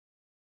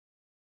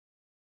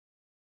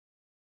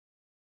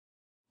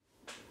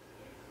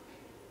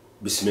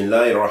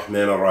Bismillahir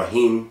Rahmanir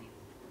Rahim.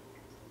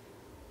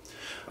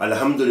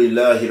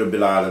 Alhamdulillahi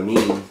Rabbil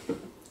Alameen.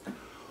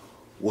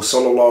 Wa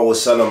sallallahu wa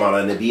sallam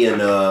ala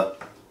nabiyyina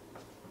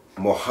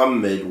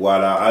Muhammad wa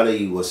ala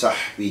alihi wa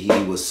sahbihi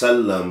wa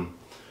sallam.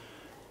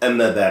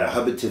 Amma ba'd.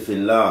 Habibti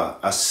fillah.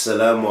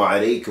 Assalamu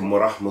alaikum wa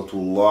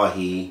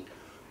rahmatullahi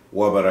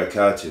wa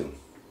barakatuh.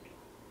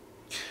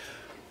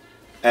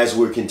 As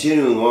we're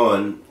continuing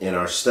on in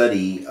our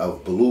study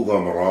of BULUGH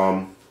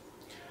AL-MARAM,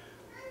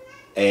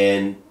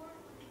 and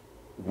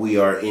we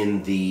are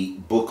in the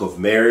book of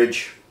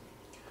marriage,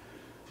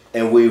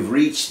 and we've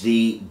reached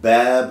the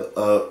Bab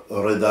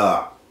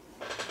Rida,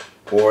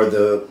 or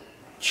the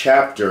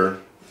chapter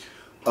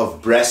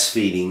of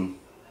breastfeeding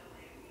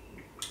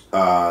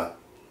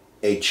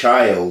a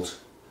child,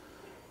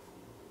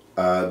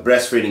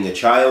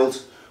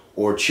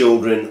 or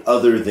children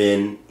other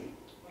than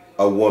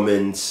a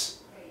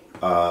woman's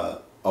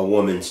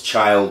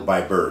child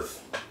by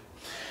birth.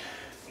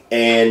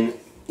 And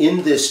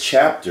in this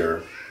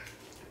chapter,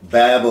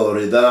 Bab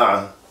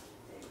al-Rida',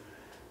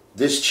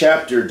 this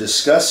chapter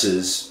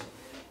discusses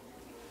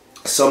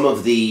some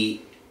of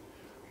the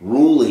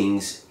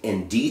rulings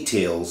and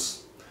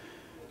details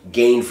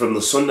gained from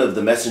the Sunnah of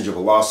the Messenger of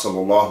Allah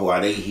sallallahu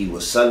alaihi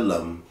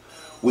wasallam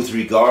with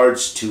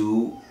regards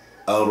to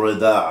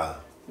al-Rida',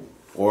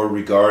 or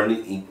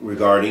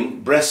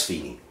regarding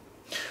breastfeeding.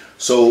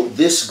 So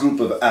this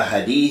group of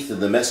Hadeeth of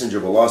the Messenger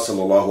of Allah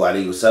sallallahu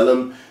alaihi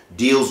wasallam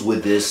deals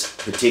with this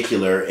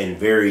particular and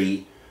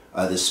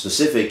this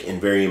specific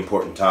and very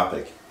important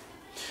topic.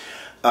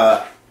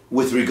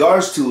 With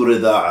regards to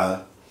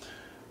Rida'a,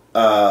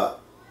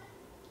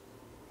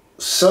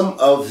 some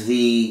of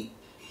the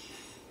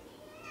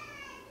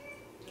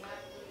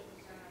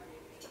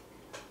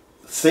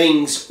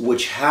things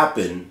which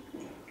happen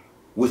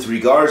with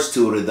regards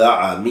to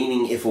Rida'a,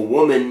 meaning if a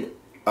woman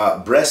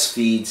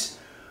breastfeeds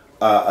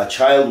a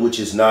child which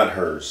is not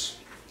hers,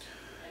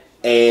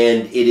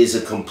 and it is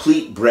a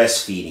complete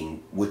breastfeeding,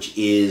 which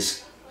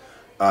is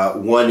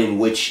one in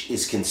which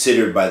is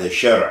considered by the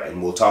Shara',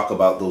 and we'll talk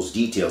about those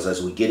details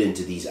as we get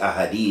into these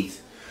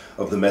ahadith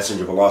of the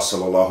Messenger of Allah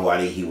sallallahu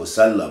alaihi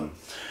wasallam.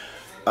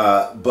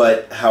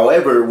 But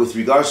however, with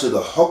regards to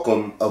the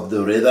hukum of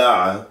the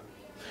Rida'a,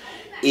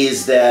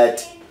 is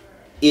that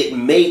it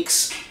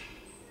makes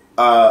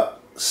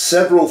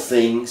several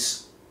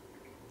things,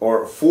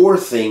 or four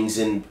things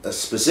in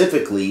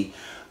specifically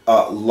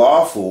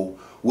lawful,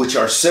 which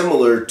are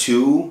similar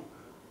to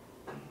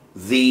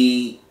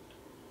the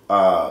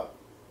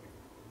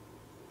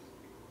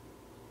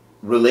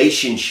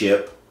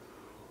relationship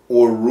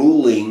or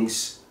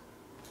rulings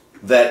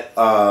that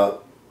a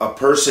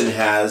person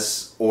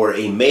has, or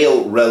a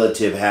male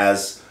relative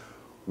has,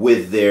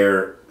 with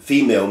their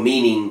female,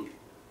 meaning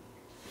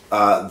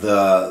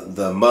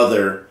the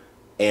mother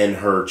and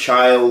her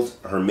child,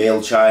 her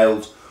male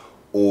child,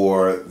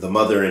 or the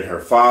mother and her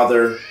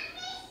father,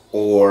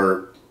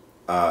 or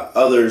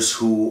others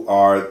who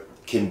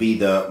can be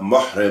the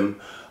mahram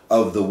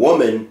of the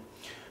woman.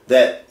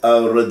 That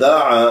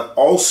Rida'a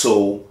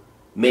also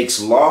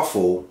makes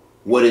lawful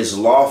what is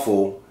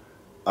lawful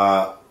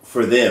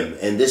for them.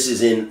 And this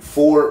is in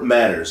four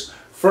matters.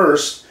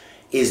 First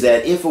is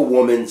that if a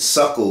woman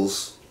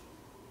suckles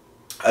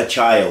a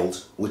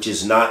child which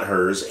is not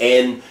hers,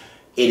 and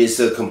it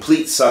is a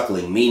complete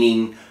suckling,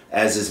 meaning,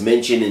 as is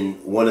mentioned in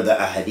one of the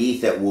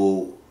ahadith that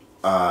we'll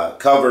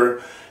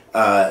cover,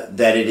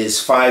 that it is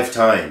 5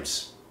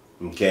 times.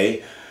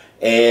 Okay?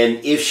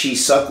 And if she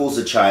suckles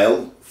a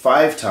child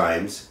 5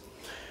 times,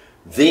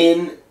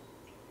 then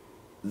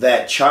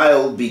that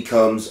child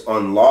becomes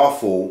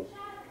unlawful.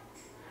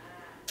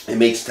 It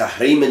makes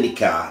tahrim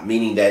nikah,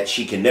 meaning that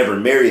she can never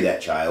marry that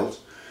child,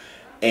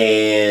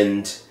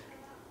 and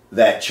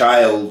that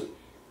child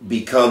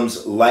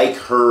becomes like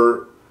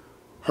her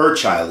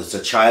child. It's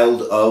a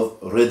child of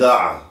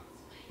rida'a,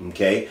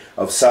 okay,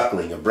 of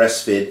suckling, a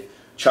breastfed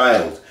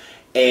child.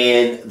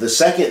 And the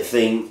second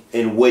thing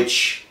in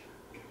which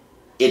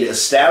it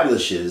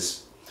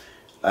establishes,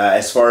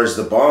 as far as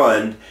the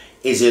bond,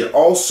 is it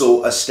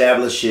also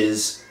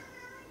establishes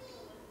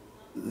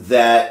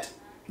that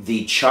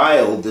the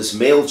child, this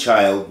male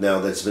child now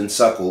that's been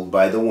suckled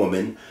by the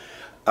woman,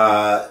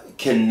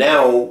 can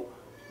now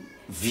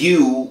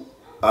view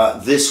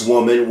this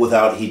woman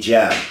without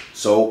hijab.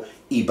 So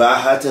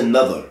ibahat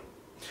an-nadhr,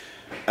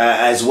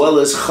 as well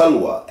as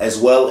khalwa, as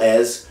well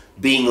as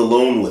being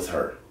alone with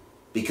her,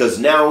 because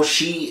now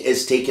she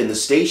is taken the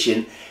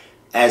station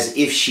as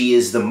if she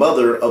is the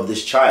mother of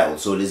this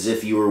child. So it is as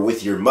if you were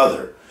with your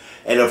mother.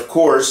 And of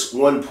course,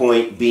 one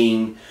point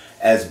being,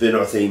 as bin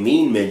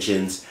Uthaymeen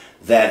mentions,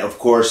 that of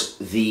course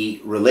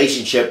the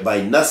relationship by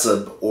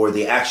nasab, or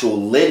the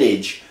actual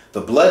lineage,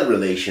 the blood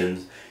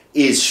relations,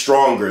 is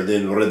stronger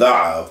than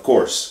rida'a, of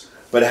course.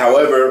 But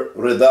however,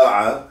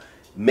 rida'a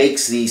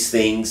makes these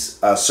things,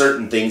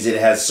 certain things, it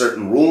has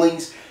certain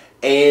rulings,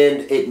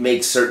 and it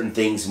makes certain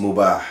things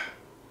mubah,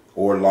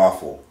 or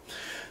lawful.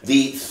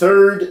 The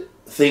third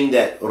thing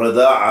that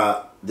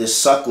rida'a, this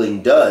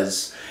suckling,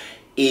 does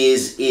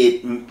is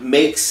it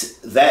makes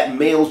that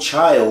male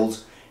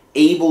child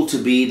able to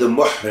be the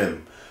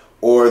muhrim,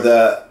 or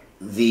the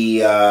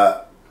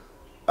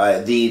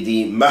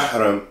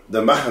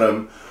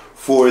mahram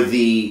for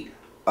the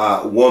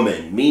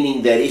woman,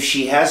 meaning that if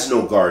she has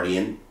no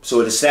guardian, so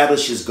it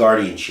establishes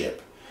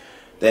guardianship,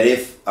 that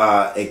if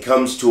it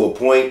comes to a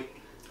point,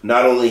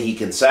 not only he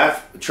can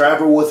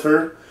travel with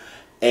her,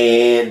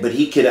 but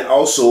he can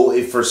also,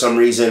 if for some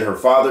reason her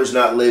father's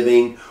not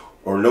living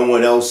or no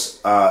one else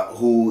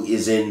who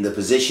is in the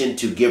position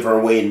to give her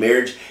away in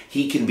marriage,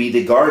 he can be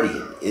the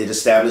guardian. It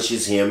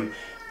establishes him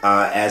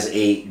as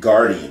a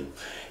guardian.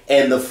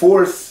 And the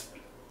fourth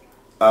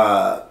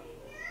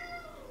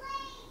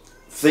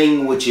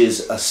thing which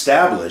is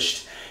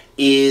established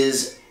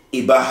is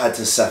ibahat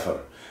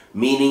safar,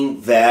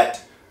 meaning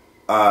that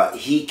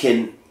he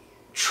can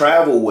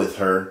travel with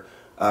her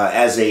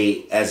as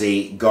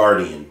a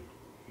guardian.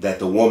 That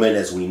the woman,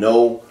 as we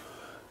know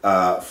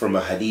from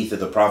a hadith of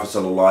the Prophet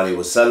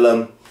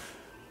ﷺ,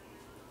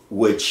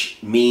 which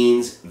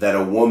means that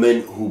a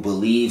woman who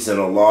believes in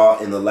Allah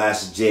in the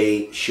last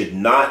day should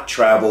not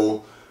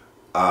travel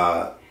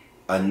a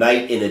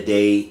night in a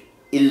day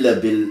illa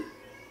bi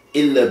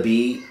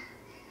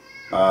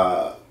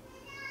dhul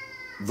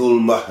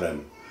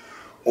mahram,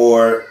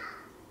 or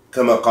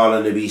kama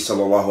qala Nabi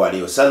sallallahu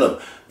alayhi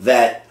wasallam,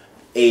 that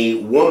a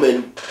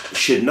woman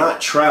should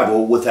not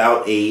travel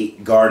without a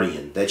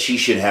guardian, that she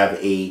should have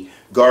a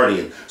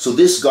guardian. So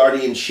this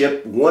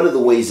guardianship, one of the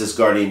ways this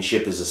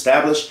guardianship is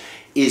established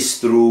is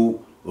through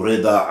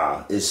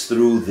rida'a, is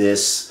through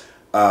this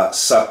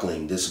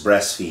suckling, this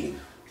breastfeeding.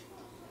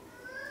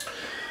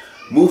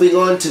 Moving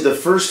on to the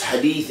first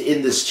hadith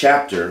in this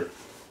chapter.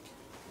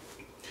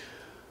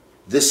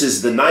 This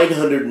is the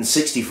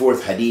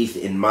 964th hadith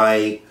in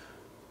my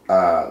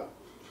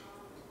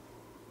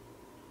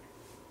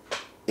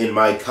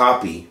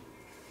copy.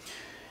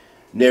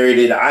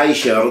 Narrated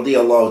Aisha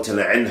radiyallahu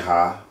ta'ala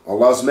anha,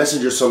 Allah's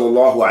Messenger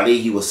sallallahu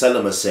alayhi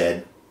wasallam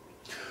said,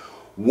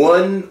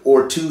 "One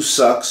or two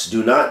sucks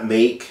do not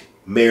make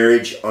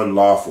marriage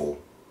unlawful."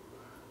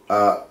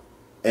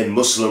 And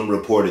Muslim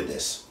reported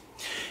this.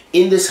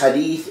 In this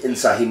hadith in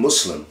Sahih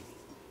Muslim,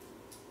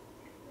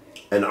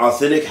 an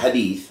authentic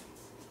hadith,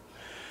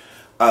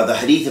 the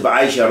hadith of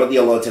Aisha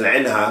radiyallahu ta'ala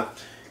anha,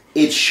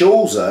 it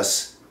shows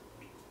us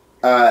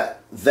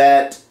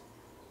that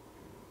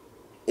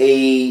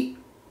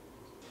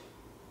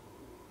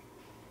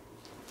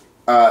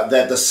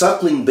that the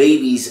suckling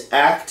baby's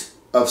act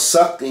of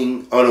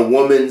sucking on a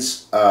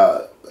woman's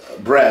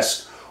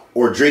breast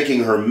or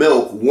drinking her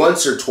milk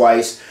once or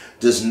twice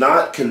does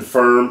not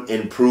confirm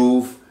and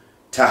prove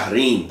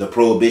tahrim, the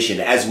prohibition.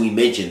 As we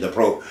mentioned,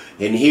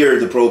 and here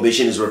the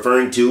prohibition is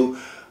referring to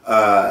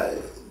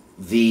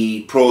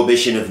the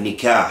prohibition of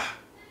nikah.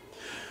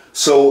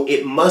 So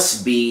it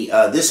must be,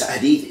 this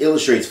hadith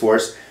illustrates for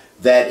us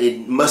that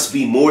it must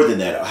be more than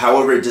that.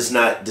 However, it does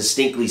not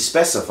distinctly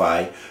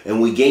specify,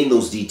 and we gain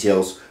those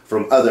details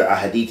from other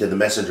ahadith of the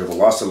Messenger of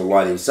Allah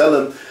sallallahu alaihi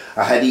wasallam.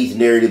 A hadith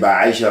narrated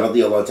by Aisha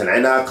radiyallahu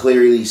anha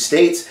clearly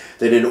states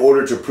that in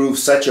order to prove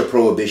such a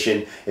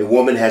prohibition, a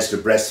woman has to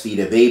breastfeed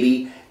a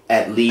baby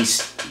at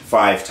least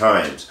 5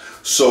 times.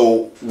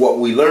 So what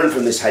we learn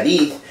from this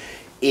hadith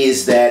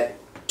is that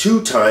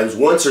 2 times,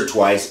 once or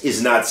twice,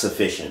 is not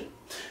sufficient.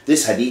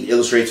 This hadith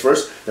illustrates for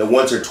us that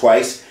once or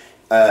twice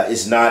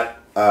is not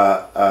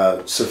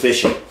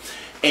sufficient.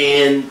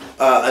 And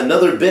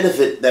another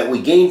benefit that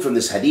we gain from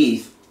this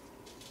hadith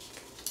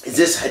is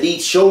this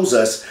hadith shows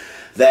us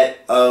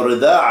that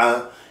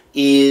rida'a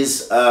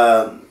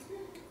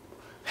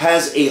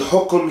has a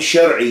hukm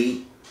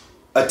shar'i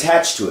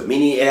attached to it,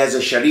 meaning it has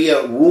a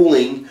sharia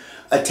ruling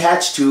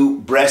attached to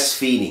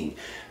breastfeeding,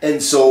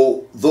 and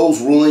so those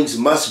rulings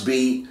must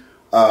be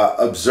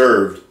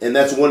observed. And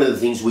that's one of the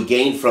things we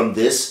gain from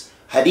this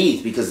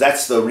hadith, because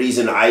that's the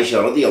reason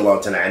Aisha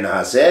radiyallahu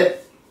anha said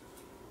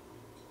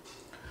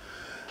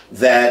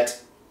that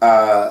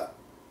لا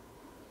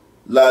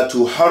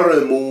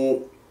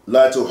تحرموا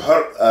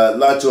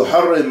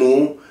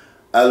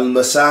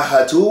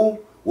المساحة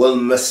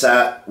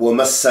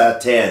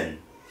والمساتان,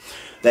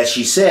 that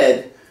she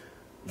said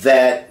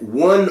that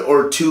 1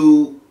 or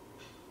 2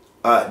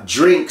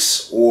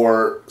 drinks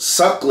or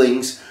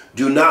sucklings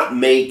do not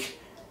make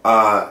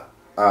a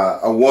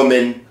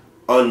woman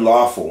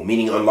unlawful,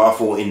 meaning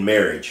unlawful in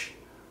marriage.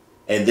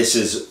 And this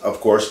is, of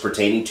course,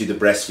 pertaining to the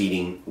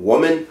breastfeeding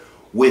woman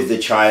with the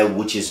child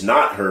which is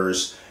not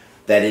hers,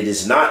 that it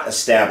is not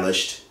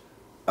established,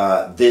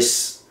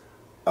 this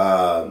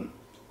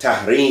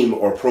tahrim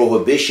or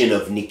prohibition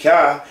of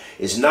nikah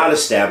is not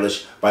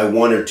established by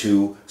 1 or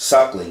 2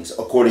 sucklings,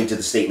 according to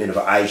the statement of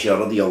Aisha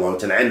radiyallahu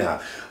anha.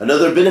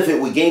 Another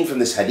benefit we gain from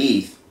this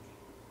hadith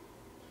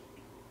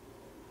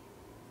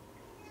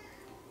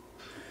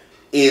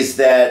is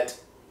that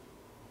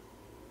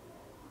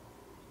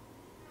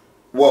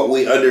what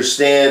we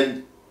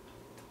understand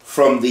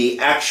from the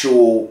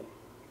actual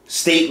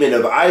statement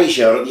of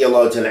Aisha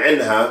radiyallahu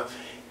anha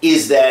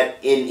is that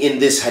in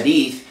this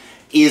hadith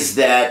is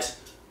that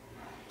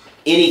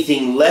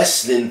anything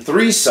less than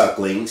 3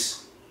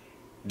 sucklings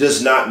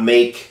does not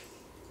make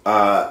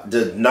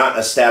did not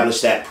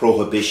establish that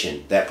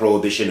prohibition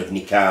of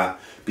nikah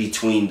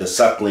between the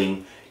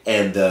suckling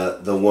and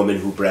the woman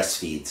who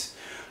breastfeeds.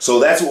 So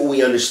that's what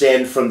we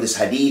understand from this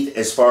hadith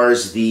as far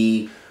as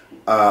the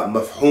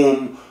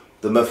mafhum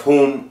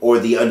or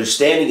the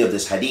understanding of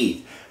this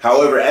hadith.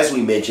 However, as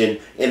we mentioned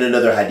in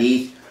another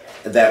hadith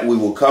that we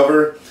will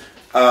cover,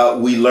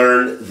 we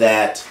learn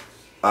that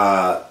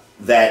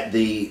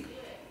the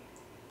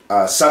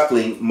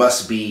suckling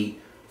must be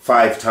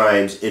 5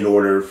 times in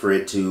order for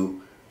it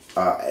to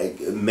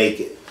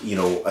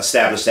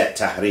establish that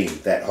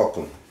tahrim, that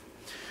hukm.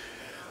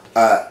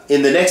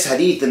 In the next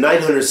hadith, the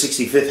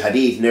 965th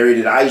hadith,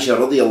 narrated Aisha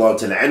radiyallahu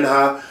ta'ala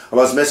anha,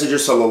 Allah's Messenger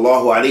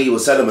sallallahu alayhi wa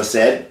sallam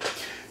said,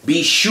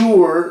 "Be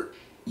sure,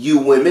 you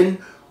women,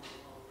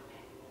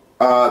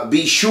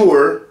 be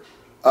sure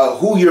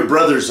who your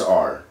brothers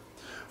are.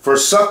 For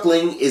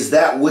suckling is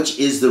that which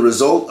is the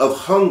result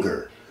of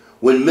hunger,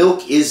 when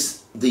milk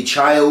is the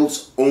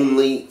child's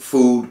only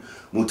food."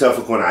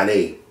 Muttafaqun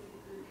alayh.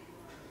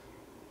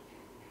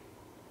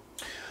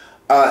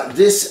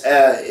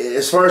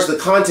 As far as the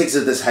context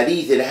of this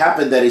hadith, it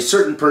happened that a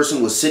certain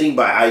person was sitting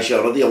by Aisha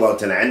radiyallahu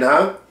ta'ala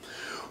anha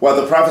while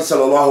the Prophet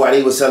sallallahu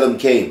alaihi wasallam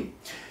came.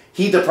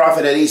 He, the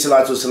Prophet alayhi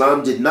salatu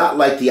wasalam, did not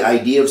like the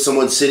idea of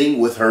someone sitting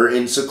with her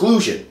in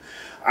seclusion.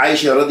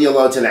 Aisha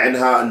radiyallahu ta'ala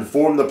anha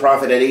informed the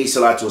Prophet alayhi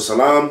salatu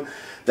wasalam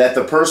that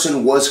the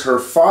person was her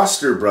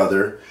foster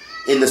brother,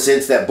 in the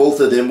sense that both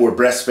of them were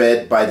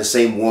breastfed by the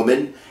same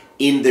woman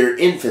in their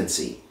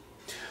infancy.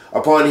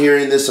 Upon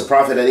hearing this, the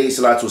Prophet alayhi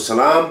salatu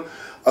wasalam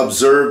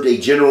observed a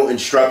general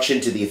instruction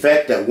to the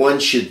effect that one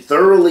should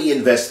thoroughly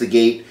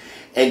investigate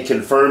and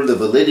confirm the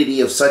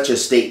validity of such a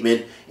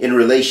statement in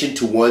relation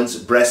to one's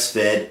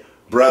breastfed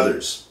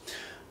brothers.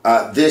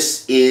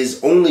 This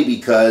is only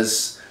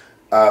because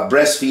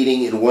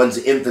breastfeeding in one's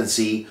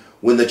infancy,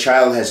 when the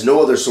child has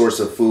no other source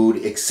of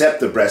food except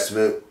the breast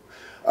milk,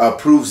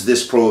 proves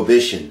this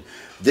prohibition.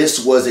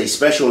 This was a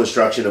special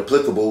instruction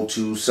applicable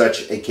to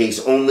such a case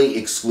only,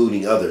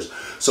 excluding others.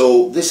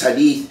 So this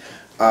hadith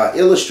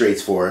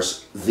illustrates for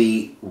us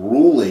the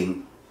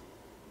ruling.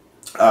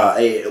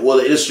 It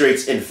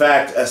illustrates, in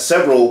fact,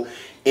 several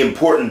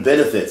important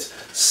benefits.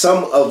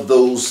 Some of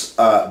those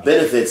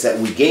benefits that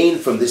we gain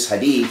from this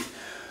hadith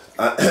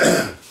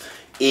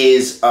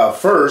is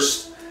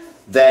first,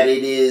 that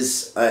it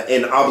is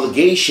an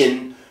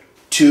obligation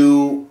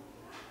to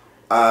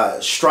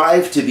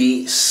strive to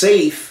be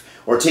safe,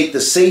 or take the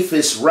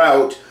safest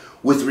route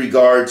with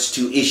regards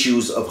to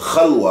issues of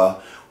khalwa,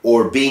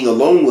 or being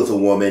alone with a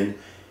woman.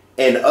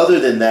 And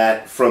other than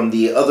that, from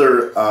the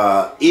other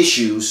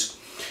issues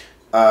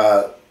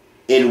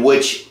in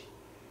which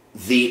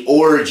the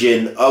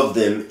origin of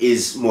them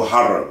is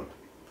muharram.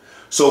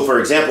 So for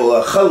example,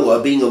 a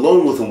khalwa, being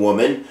alone with a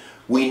woman,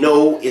 we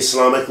know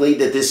Islamically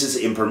that this is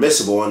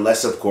impermissible,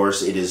 unless of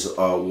course it is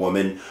a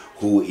woman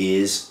who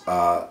is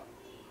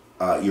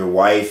your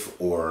wife,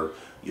 or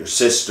your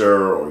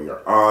sister, or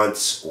your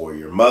aunts, or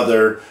your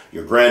mother,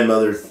 your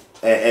grandmother,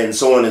 and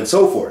so on and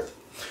so forth.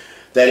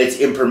 That it's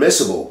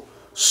impermissible.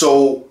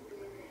 So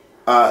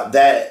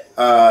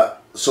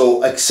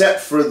so except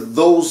for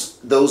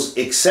those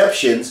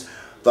exceptions,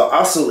 the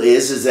asl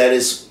is that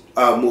it's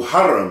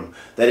muharram,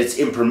 that it's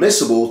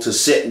impermissible to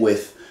sit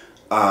with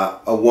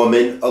a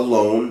woman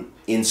alone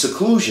in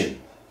seclusion.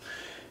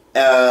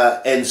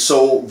 And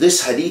so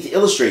this hadith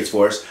illustrates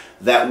for us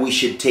that we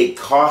should take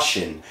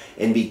caution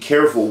and be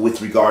careful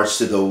with regards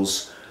to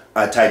those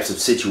types of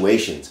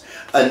situations.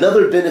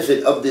 Another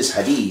benefit of this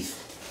hadith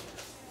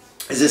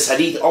is this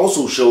hadith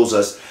also shows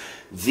us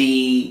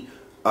the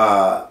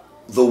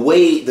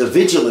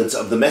vigilance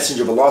of the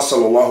Messenger of Allah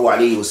sallallahu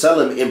alaihi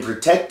wasallam in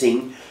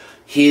protecting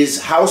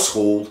his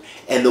household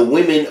and the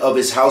women of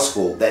his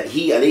household. That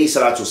he alayhi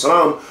salatu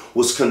wasalam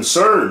was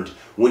concerned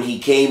when he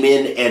came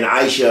in and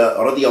Aisha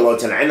radiyallahu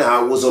ta'ala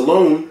anha was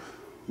alone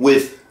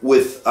with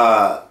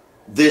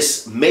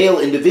this male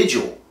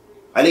individual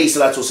alayhi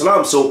salatu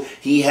wasalam. So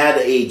he had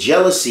a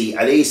jealousy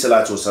alayhi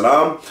salatu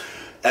wasalam,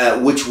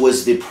 which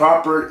was the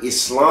proper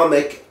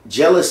Islamic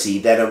jealousy,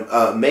 that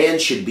a man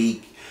should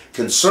be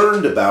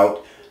concerned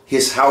about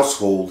his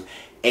household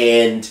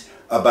and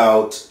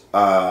about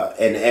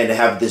and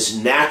have this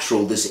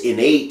natural, this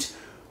innate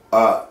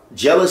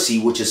jealousy,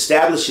 which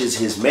establishes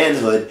his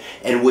manhood,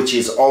 and which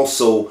is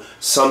also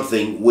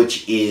something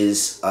which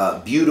is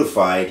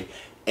beautified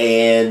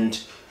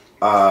and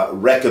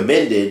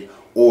recommended,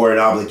 or an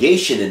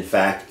obligation in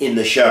fact, in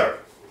the Shar.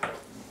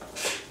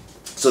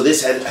 So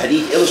this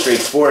hadith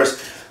illustrates for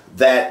us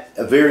that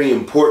a very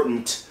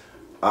important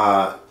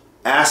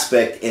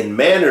aspect and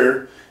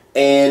manner,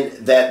 and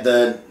that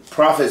the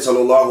Prophet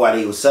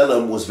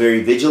ﷺ was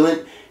very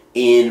vigilant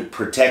in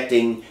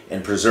protecting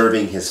and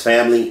preserving his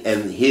family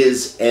and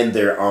his and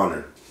their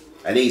honor.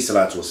 Alayhi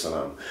salatu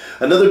wasalam.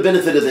 Another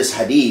benefit of this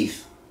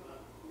hadith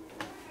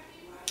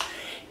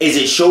is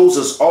it shows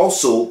us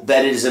also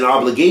that it is an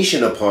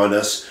obligation upon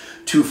us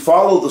to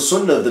follow the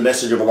sunnah of the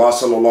Messenger of Allah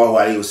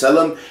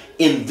ﷺ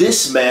in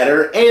this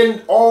matter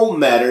and all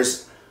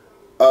matters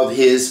of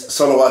his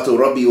salawatu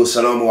rabbi wa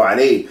salamu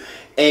alayhi.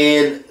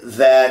 and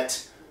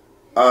that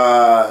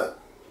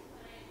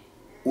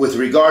with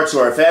regard to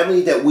our family,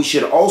 that we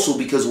should also,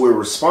 because we're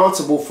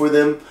responsible for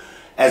them,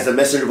 as the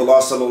Messenger of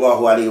Allah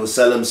sallallahu alaihi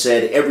wasallam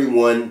said,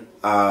 everyone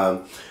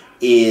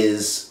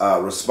is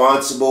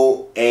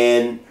responsible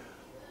and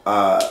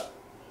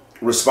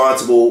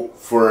responsible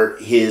for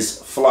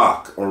his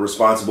flock, or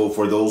responsible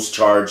for those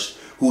charged,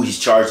 who he's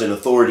charged an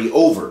authority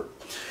over.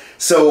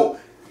 So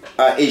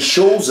it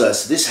shows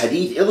us, this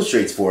hadith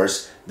illustrates for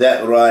us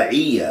that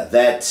ra'iyya,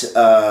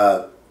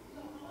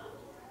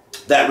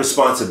 that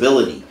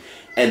responsibility,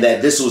 and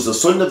that this was the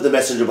sunnah of the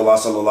Messenger of Allah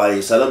sallallahu alaihi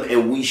wasallam,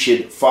 and we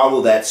should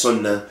follow that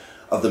sunnah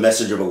of the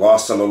Messenger of Allah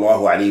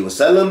sallallahu alaihi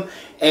wasallam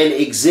and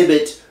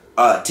exhibit,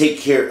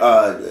 take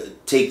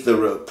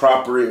the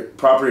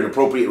proper and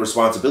appropriate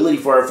responsibility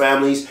for our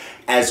families,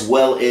 as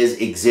well as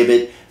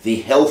exhibit the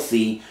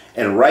healthy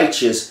and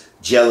righteous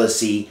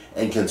jealousy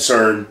and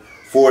concern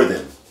for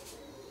them.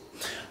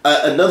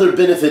 Another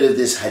benefit of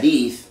this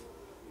hadith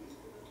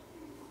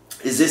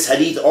is this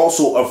hadith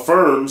also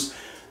affirms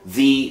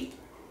the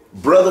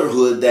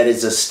brotherhood that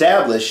is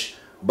established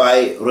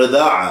by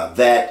rida'a,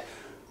 that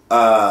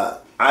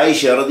Aisha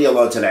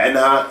radiallahu ta'ala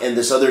anha and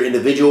this other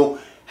individual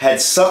had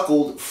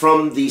suckled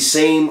from the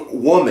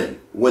same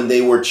woman when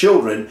they were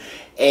children,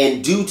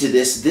 and due to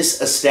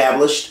this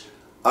established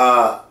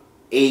a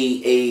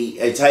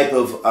type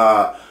of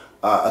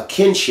a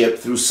kinship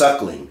through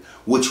suckling,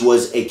 which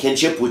was a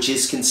kinship which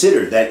is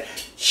considered that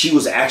she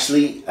was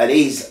actually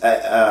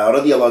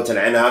radiallahu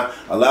ta'ala anha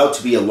allowed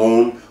to be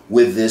alone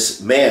with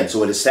this man.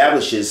 So it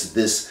establishes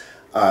this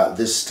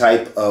this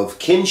type of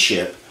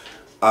kinship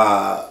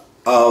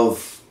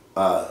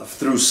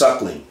through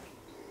suckling,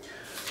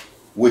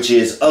 which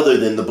is other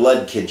than the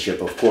blood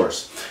kinship, of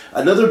course.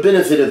 Another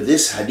benefit of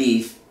this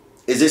hadith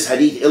is this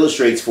hadith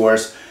illustrates for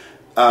us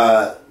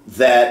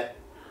that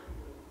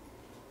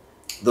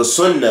the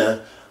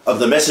sunnah of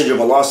the Messenger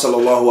of Allah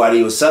sallallahu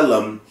alaihi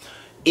wasallam,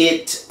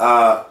 it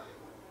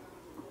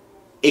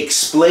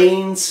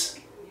explains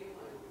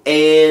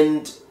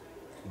and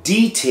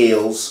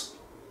details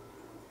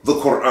the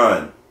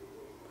Quran,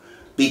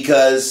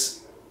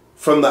 because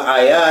from the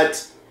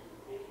ayat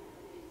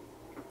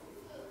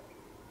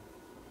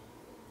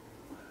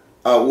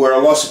where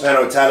Allah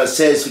subhanahu wa ta'ala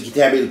says في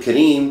كتابه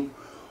الكريم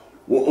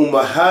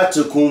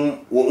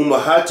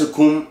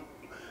وأمهاتكم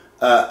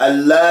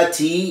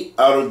اللاتي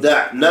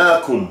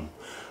أرضعناكم,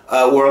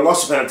 where Allah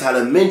subhanahu wa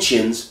ta'ala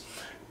mentions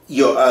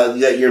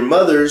that your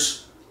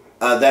mothers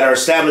that are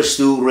established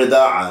through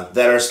rida'a,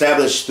 that are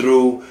established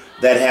through,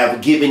 that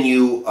have given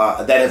you,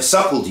 that have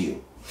suckled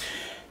you.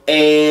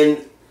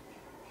 And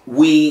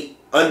we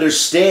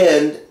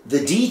understand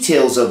the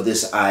details of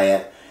this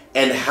ayah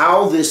and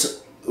how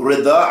this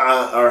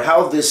rida'a, or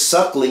how this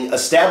suckling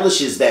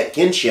establishes that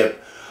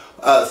kinship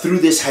through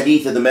this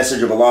hadith of the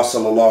Messenger of Allah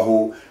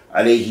sallallahu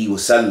alaihi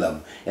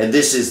wasallam. And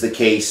this is the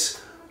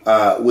case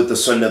with the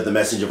sunnah of the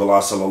Messenger of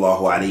Allah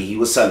sallallahu alaihi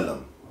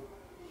wasallam.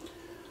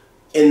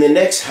 In the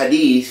next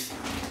hadith,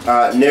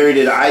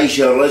 narrated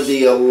Aisha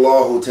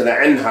radiyallahu ta'ala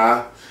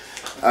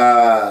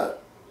anha,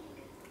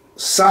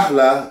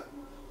 Sahla,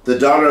 the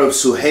daughter of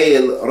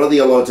Suhail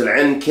radiyallahu ta'ala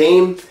anha,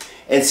 came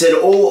and said,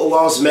 O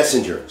Allah's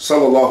Messenger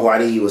sallallahu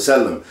alaihi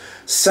wasallam,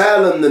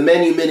 Salam, the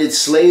manumitted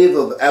slave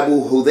of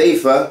Abu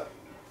Hudhayfa,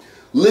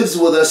 lives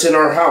with us in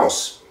our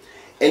house,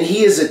 and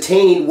he has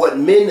attained what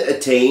men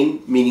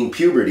attain, meaning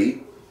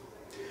puberty.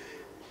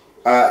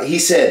 He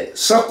said,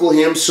 suckle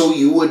him so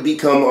you would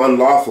become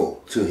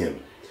unlawful to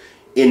him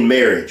in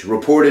marriage,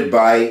 reported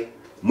by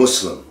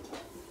Muslim.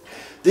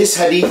 This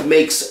hadith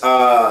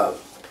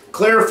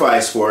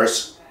clarifies for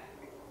us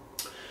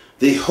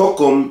the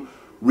hukum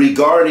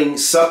regarding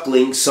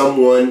suckling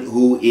someone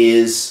who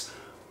is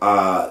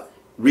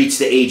reached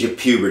the age of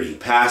puberty,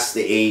 past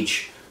the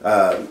age,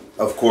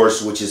 of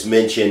course, which is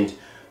mentioned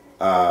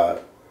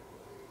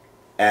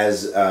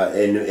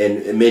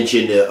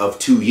mentioned of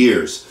 2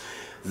 years,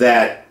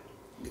 that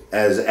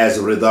as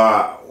a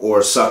rida,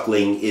 or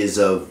suckling, is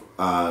of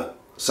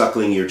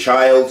suckling your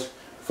child,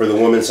 for the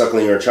woman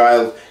suckling her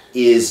child,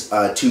 is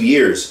 2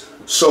 years.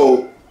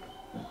 So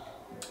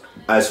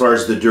as far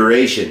as the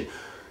duration,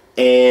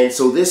 and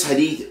so this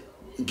hadith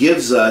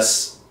gives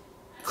us,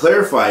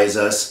 clarifies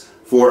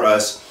for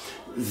us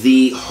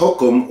the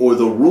hukum, or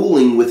the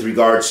ruling, with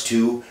regards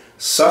to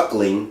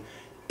suckling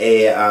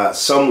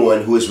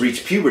someone who has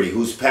reached puberty,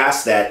 who's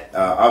past that,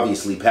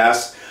 obviously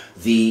past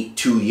the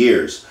 2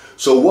 years.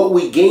 So what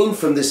we gain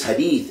from this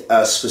hadith,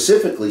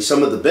 specifically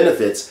some of the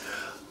benefits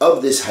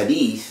of this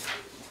hadith,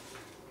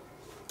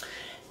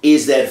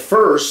 is that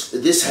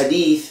first, this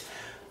hadith,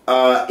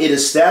 it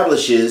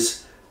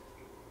establishes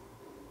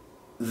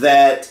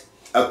that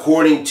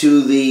according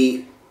to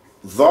the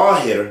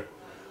zahir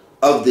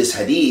of this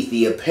hadith,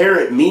 the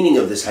apparent meaning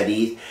of this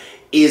hadith,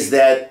 is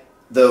that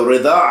the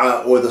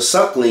rida'a, or the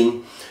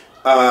suckling,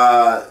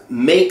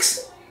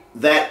 makes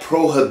that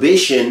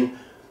prohibition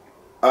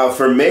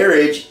for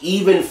marriage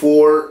even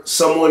for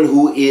someone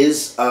who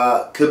is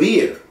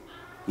kabir,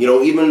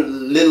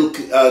 even little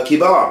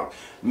kibar,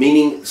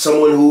 meaning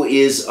someone who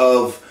is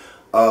of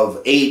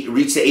age,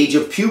 reach the age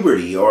of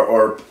puberty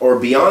or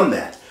beyond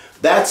that.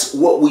 That's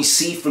what we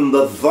see from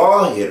the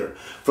zahir,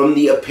 from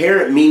the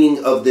apparent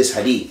meaning of this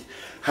hadith.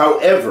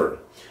 However,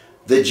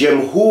 the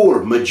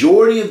jamhur,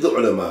 majority of the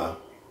ulama,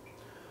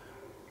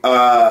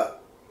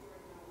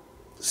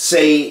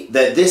 say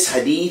that this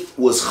hadith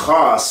was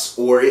khas,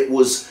 or it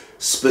was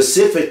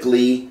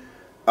specifically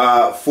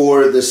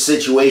for the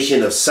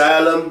situation of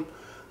Salam,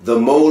 the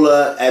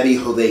Mawla Abi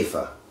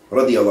Hudayfa,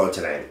 radiyallahu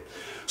ta'ala.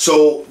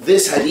 So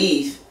this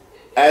hadith,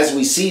 as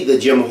we see, the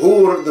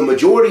jamhur, the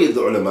majority of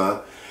the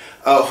ulama,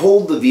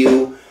 hold the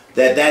view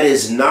that that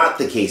is not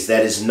the case.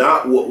 That is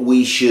not what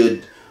we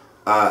should,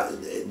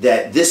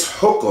 that this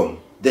hukum,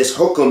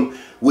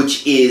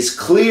 which is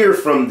clear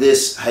from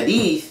this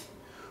hadith,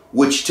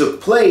 which took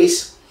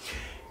place,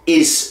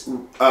 is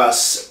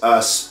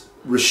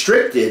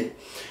restricted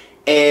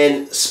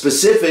and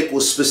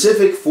was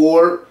specific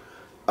for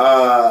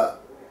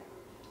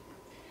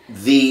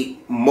the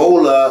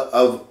Mawla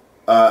of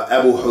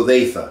Abu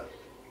Hudayfa,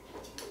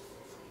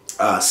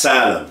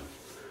 Salam,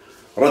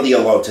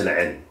 radiyallahu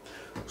ta'ala.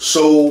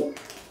 So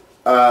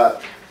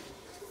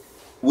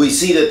we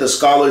see that the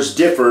scholars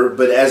differ,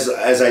 but as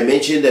I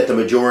mentioned, that the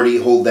majority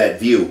hold that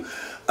view.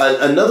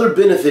 Another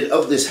benefit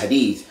of this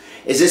hadith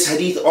is this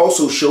hadith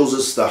also shows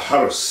us the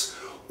hirs,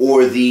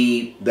 or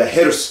the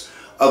hirs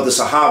of the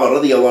Sahaba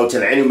radiyallahu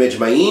ta'ala anhum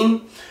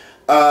ajma'in,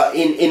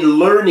 in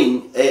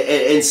learning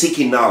and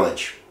seeking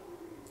knowledge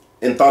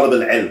in talab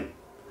al-ilm.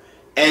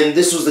 And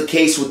this was the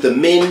case with the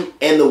men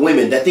and the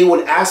women, that they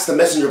would ask the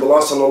Messenger of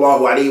Allah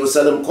sallallahu alaihi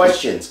wasallam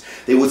questions.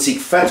 They would seek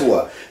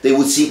fatwa, they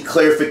would seek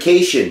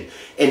clarification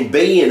and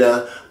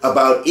bayina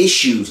about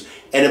issues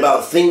and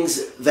about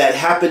things that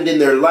happened in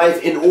their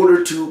life in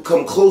order to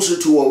come closer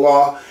to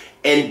Allah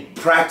and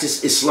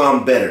practice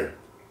Islam better,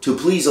 to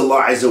please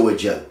Allah Azza wa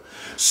Jal.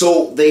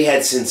 So they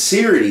had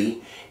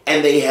sincerity,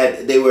 and they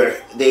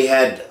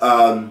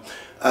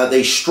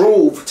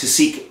strove to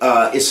seek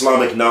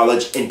Islamic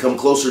knowledge and come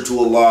closer to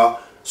Allah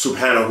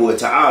subhanahu wa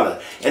ta'ala.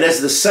 And as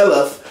the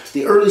Salaf,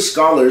 the early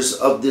scholars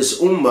of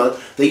this ummah,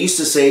 they used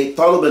to say,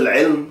 talab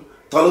al-ilm,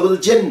 talab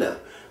al-jannah,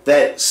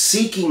 that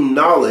seeking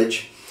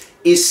knowledge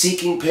is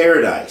seeking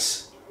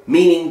paradise.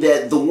 Meaning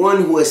that the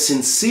one who has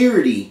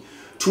sincerity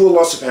to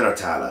Allah subhanahu wa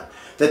ta'ala,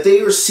 that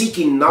they are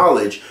seeking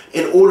knowledge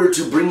in order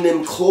to bring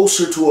them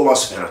closer to Allah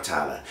subhanahu wa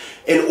ta'ala,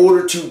 in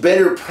order to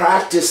better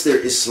practice their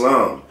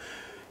Islam,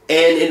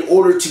 and in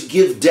order to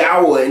give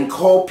da'wah and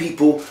call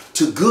people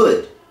to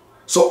good.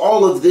 So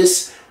all of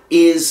this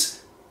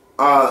is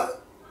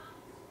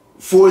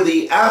for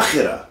the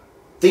akhirah,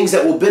 things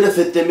that will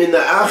benefit them in the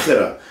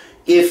akhirah,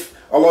 if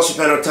Allah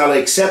subhanahu wa ta'ala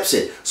accepts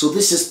it. So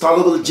this is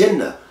talab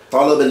al-jannah,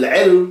 talab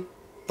al-ilm,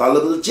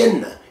 talab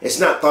al-jannah. It's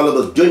not talab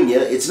al-dunya,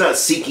 it's not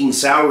seeking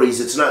salaries,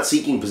 it's not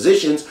seeking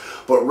positions,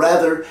 but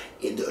rather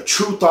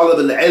true talab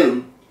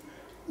al-ilm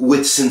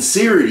with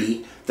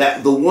sincerity,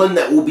 that the one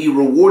that will be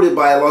rewarded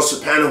by Allah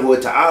subhanahu wa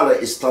ta'ala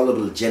is talab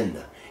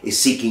al-jannah, is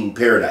seeking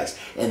paradise.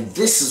 And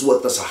this is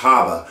what the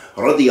Sahaba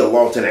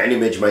radiyallahu ta'ala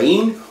anhum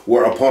ajma'in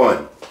were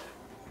upon.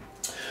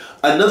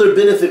 Another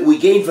benefit we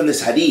gain from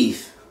this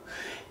hadith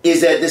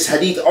is that this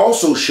hadith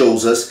also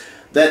shows us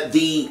that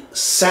the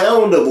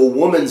sound of a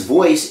woman's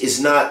voice is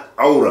not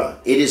aura.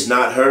 It is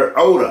not her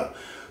aura.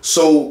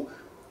 So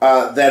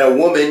that a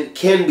woman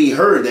can be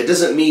heard. That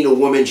doesn't mean a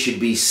woman should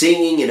be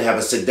singing and have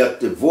a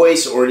seductive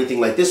voice or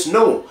anything like this.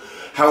 No.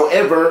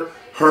 However,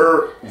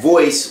 her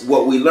voice,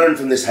 what we learn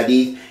from this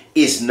hadith,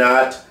 is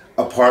not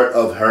a part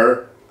of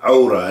her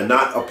aura,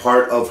 not a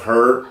part of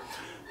her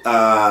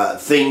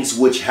things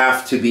which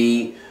have to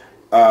be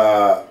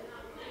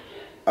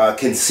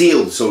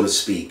concealed, so to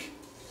speak.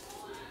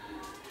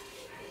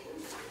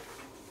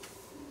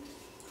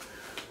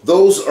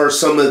 Those are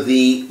some of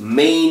the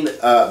main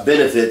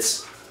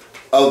benefits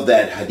of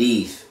that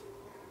hadith.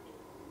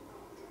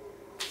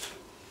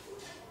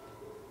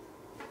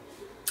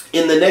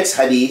 In the next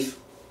hadith,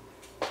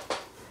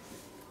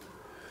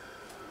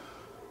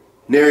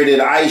 narrated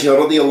Aisha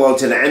radiyallahu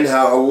ta'ala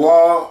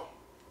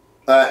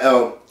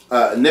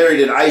anha,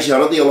 narrated Aisha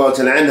radiyallahu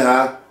ta'ala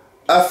anha,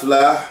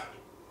 Aflah,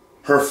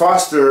 her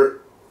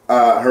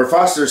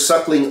foster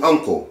suckling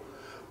uncle,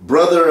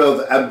 brother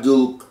of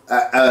Abdul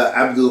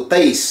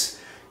Qais,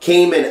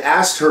 came and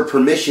asked her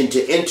permission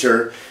to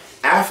enter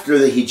after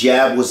the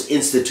hijab was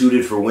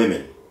instituted for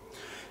women.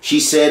 She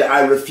said,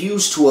 I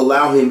refused to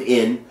allow him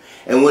in,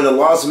 and when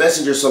Allah's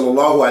Messenger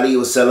sallallahu alaihi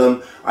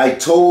wasallam, I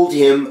told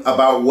him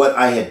about what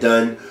I had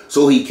done,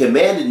 so he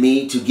commanded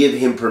me to give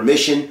him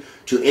permission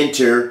to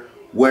enter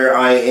where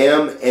I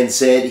am, and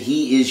said,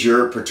 he is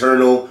your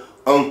paternal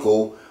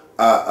uncle,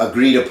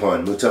 agreed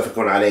upon,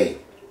 muttafaqun alayh.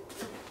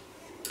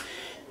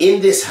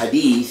 In this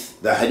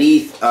hadith, the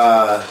hadith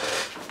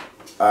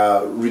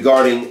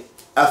regarding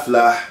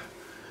Aflah,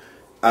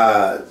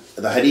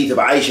 the hadith of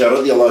Aisha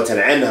radiallahu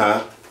ta'ala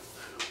anha,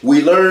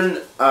 we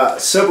learn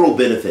several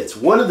benefits.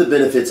 One of the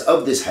benefits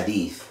of this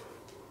hadith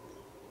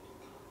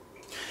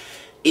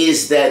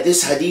is that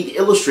this hadith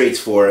illustrates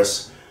for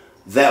us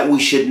that we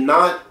should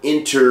not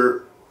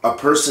enter a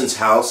person's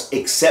house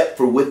except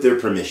for with their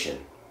permission.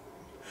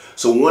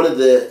 So one of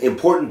the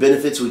important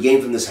benefits we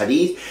gain from this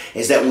hadith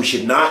is that we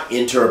should not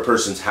enter a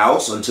person's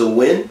house until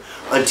when?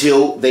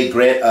 Until they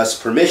grant us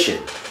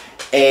permission.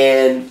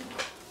 And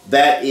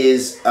that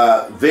is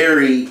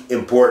very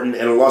important.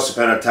 And Allah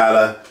subhanahu wa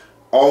ta'ala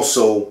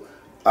also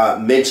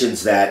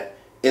mentions that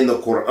in the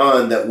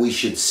Quran, that we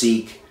should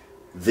seek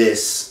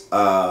this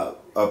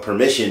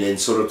permission in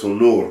Surah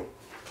An-Nur.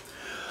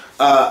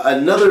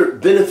 Another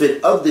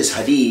benefit of this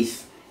hadith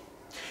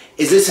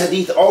is this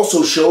hadith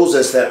also shows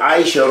us that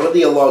Aisha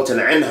radiallahu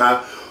ta'ala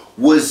anha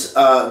was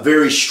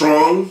very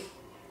strong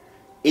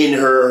in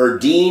her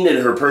deen and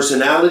her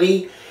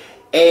personality,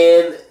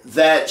 and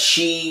that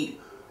she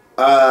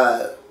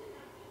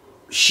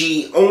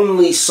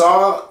only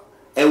saw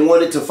and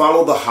wanted to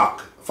follow the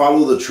haqq,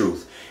 follow the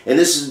truth. And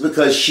this is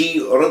because she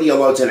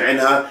radiallahu ta'ala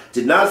anha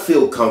did not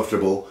feel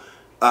comfortable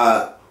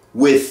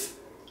with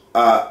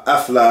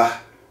Aflah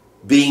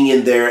being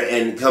in there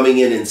and coming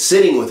in and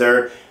sitting with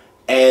her,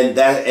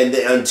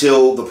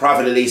 until the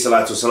Prophet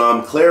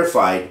ﷺ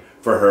clarified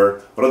for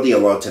her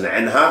radiallahu ta'ala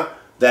anha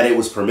that it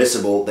was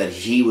permissible, that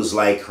he was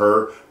like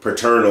her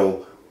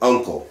paternal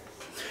uncle.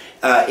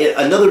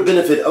 Another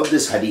benefit of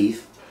this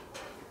hadith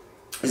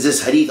is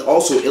this hadith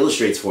also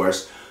illustrates for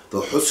us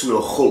the husn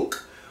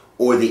al-khulq,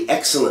 or the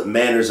excellent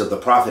manners of the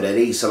Prophet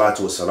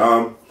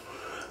ﷺ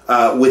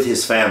with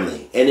his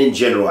family and in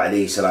general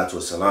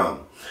ﷺ.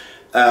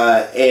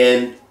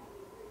 And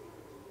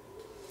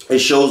it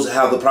shows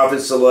how the Prophet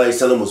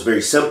ﷺ was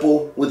very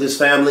simple with his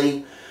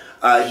family.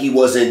 He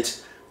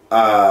wasn't,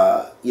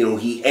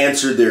 he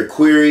answered their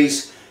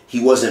queries. He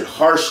wasn't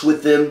harsh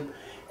with them.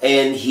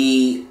 And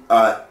he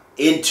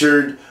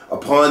entered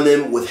upon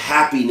them with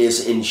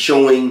happiness and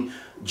showing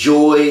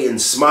joy and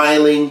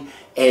smiling,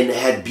 and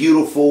had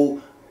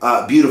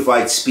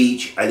beautified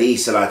speech, alayhi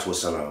salatu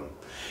wasalam.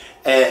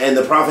 And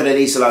the Prophet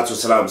alayhi salatu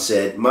wasalam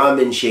said, "Ma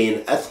min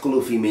shayin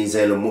athqulu fi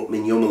mizan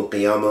al-mu'min yawm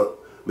al-qiyamah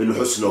min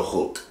husn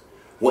al-khulq.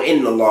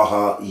 وَإِنَّ اللَّهَ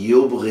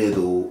يُبْغِضُ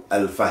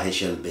الْفَحِشَ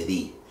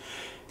الْبَذِيء."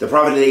 The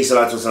Prophet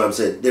ﷺ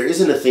said, there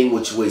isn't a thing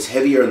which weighs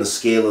heavier on the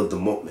scale of the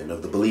mu'min,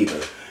 of the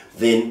believer,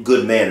 than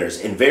good manners.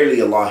 And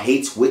verily Allah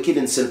hates wicked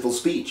and sinful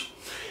speech.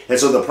 And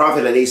so the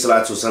Prophet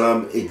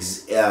ﷺ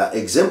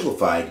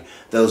exemplified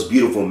those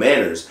beautiful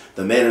manners,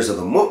 the manners of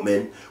the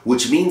mu'min,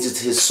 which means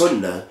it's his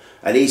sunnah,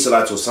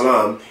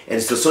 ﷺ, and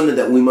it's the sunnah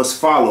that we must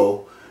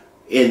follow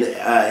and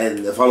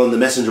following the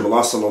Messenger of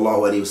Allah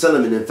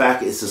ﷺ. And in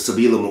fact, it's the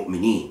sabil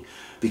al-mu'mineen.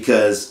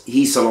 Because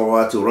he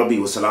salawatu rabbi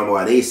wa salamu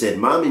alayhi said,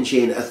 "Ma min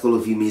shayin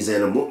athqulu fi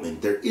mizan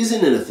al-mu'min." There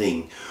isn't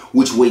anything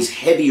which weighs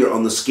heavier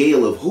on the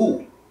scale of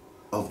who?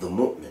 Of the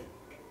mu'min.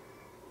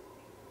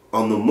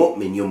 On the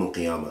mu'min yawm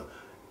al-qiyamah.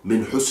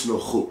 Min husn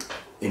al-khulq,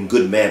 in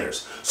good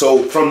manners.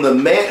 So from the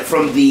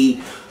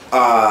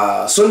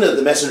sunnah of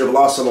the Messenger of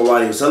Allah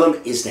sallallahu alayhi wa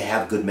sallam is to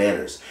have good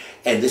manners.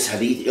 And this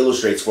hadith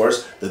illustrates for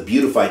us the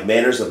beautified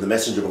manners of the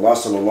Messenger of Allah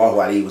sallallahu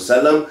alayhi wa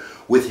sallam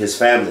with his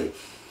family.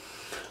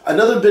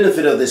 Another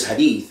benefit of this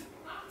hadith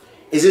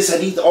is this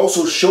hadith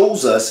also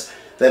shows us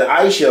that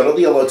Aisha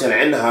radiallahu ta'ala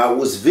anha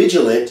was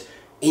vigilant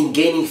in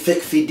gaining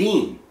fiqh fi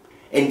deen,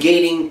 and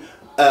gaining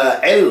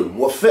ilm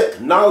wa fiqh,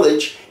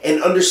 knowledge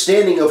and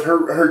understanding of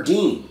her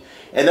deen.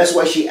 And that's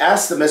why she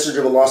asked the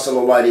Messenger of Allah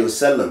sallallahu alayhi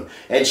wasallam,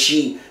 and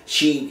she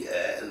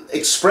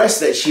expressed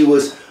that she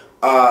was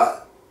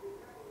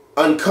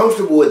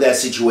uncomfortable with that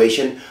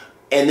situation.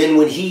 And then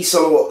when he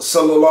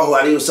sallallahu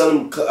alayhi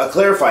wasallam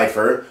clarified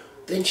for her,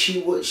 then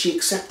she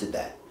accepted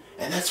that.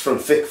 And that's from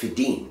fiqh fi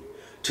deen,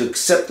 to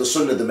accept the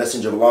sunnah of the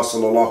Messenger of Allah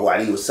sallallahu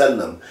alayhi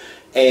wasallam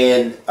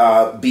and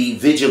be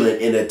vigilant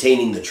in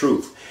attaining the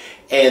truth.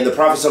 And the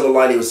Prophet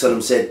sallallahu alayhi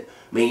wasallam said,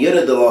 "Man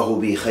yuridillahu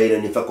bi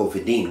khayran yafaqqahu fi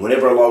deen."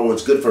 Whenever Allah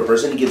wants good for a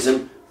person, He gives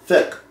him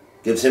fiqh,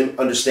 gives him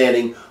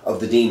understanding of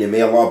the deen. And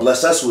may Allah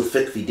bless us with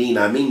fiqh fi deen.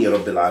 Ameen ya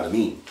Rabbil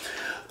Alameen.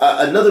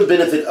 Another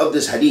benefit of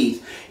this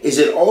hadith is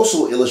it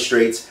also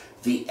illustrates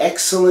the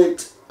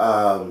excellent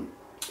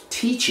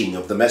teaching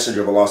of the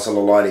Messenger of Allah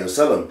sallallahu alayhi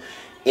wasallam,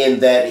 in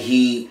that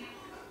he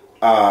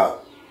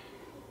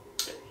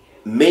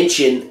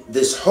mentioned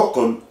this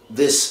hukum,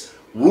 this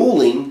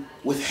ruling,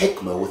 with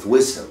hikmah, with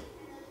wisdom.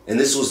 And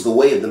this was the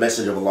way of the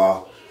Messenger of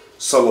Allah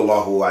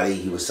sallallahu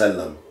alayhi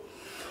wasallam.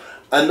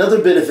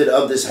 Another benefit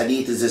of this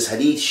hadith is this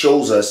hadith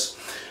shows us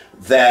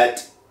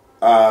that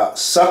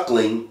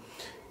suckling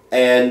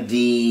and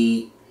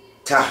the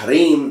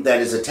tahrim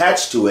that is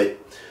attached to it,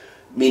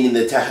 meaning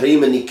the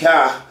tahrim and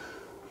nikah,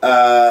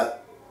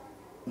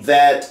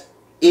 that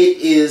it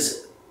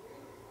is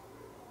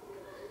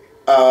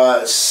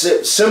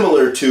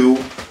similar to,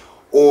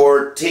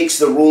 or takes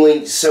the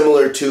ruling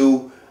similar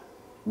to,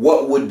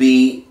 what would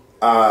be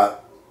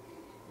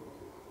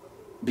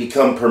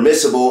become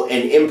permissible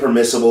and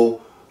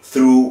impermissible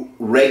through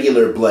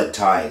regular blood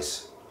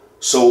ties.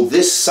 So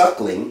this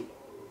suckling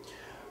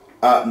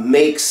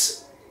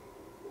makes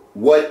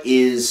what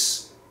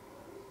is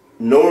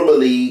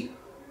normally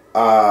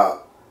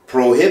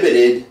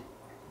prohibited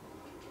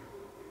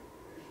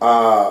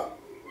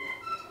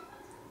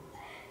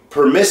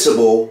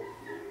permissible,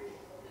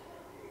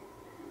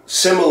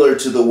 similar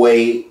to the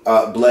way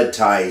blood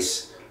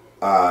ties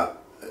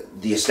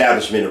the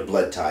establishment of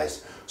blood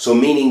ties. So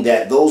meaning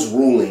that those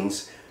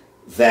rulings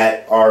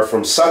that are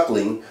from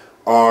suckling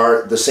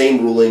are the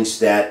same rulings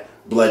that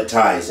blood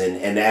ties.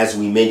 And as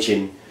we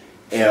mentioned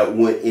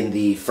in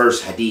the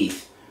first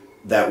hadith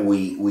that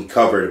we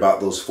covered about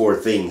those four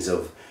things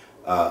of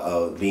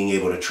being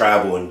able to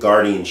travel and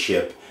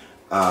guardianship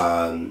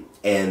and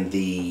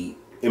the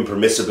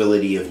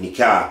impermissibility of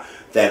nikah,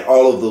 that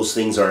all of those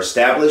things are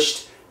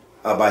established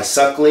by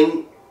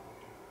suckling,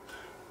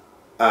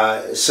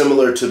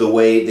 similar to the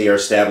way they are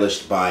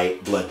established by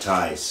blood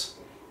ties.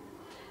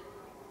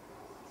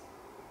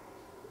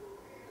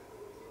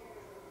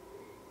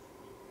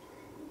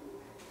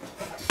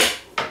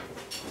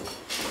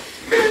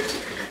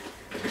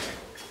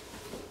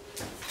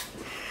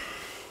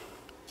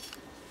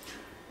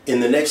 In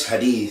the next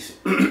hadith,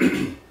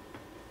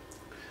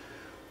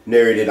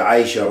 narrated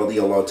Aisha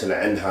radiallahu ta'ala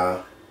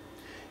anha,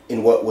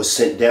 in what was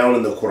sent down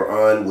in the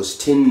Quran was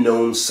 10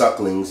 known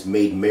sucklings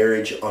made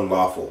marriage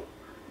unlawful.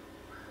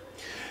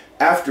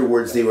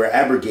 Afterwards they were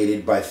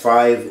abrogated by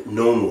 5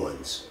 known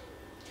ones.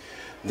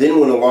 Then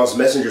when Allah's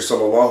Messenger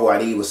sallallahu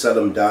alaihi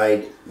wasallam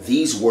died,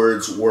 these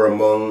words were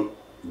among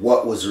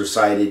what was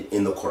recited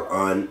in the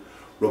Quran,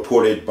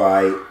 reported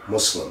by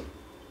Muslim.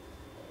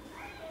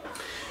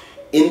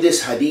 In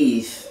this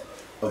hadith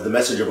of the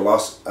Messenger of Allah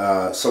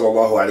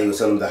sallallahu alaihi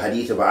wasallam, the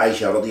hadith of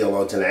Aisha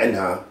radiallahu ta'ala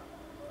anha,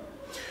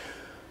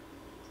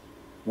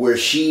 where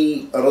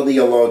she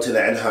radiallahu ta'ala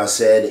anha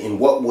said, in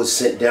what was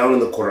sent down in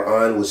the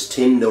Quran was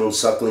 10 known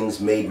sucklings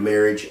made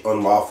marriage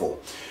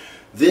unlawful.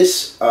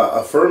 This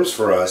affirms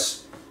for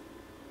us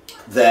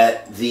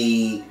that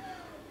the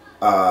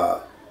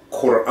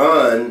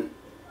Quran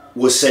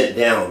was sent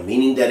down,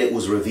 meaning that it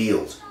was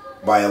revealed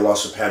by Allah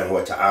subhanahu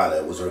wa ta'ala.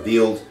 It was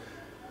revealed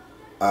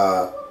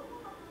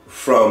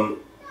from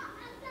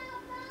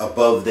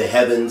above the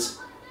heavens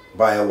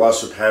by Allah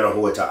subhanahu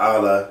wa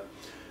ta'ala,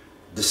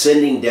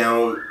 descending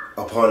down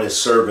upon his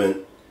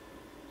servant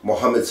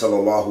Muhammad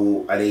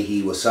sallallahu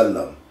alayhi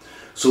wasallam.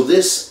 So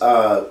this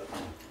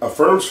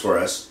affirms for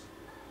us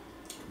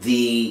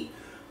the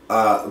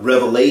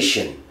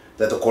revelation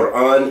that the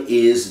Quran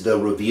is the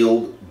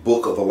revealed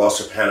book of Allah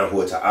subhanahu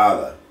wa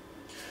ta'ala.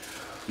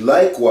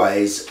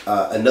 Likewise,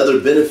 another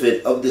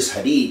benefit of this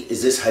hadith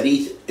is this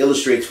hadith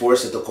illustrates for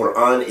us that the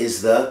Quran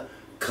is the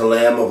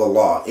kalam of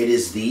Allah. It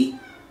is the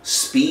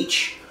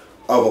speech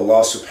of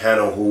Allah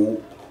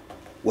subhanahu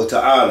wa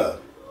ta'ala.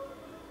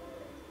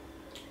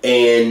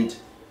 And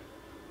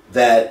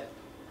that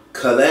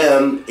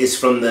kalam is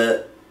from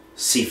the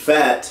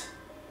sifat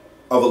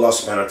of Allah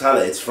subhanahu wa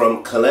ta'ala. It's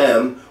from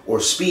kalam, or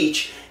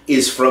speech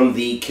is from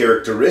the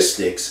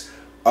characteristics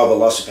of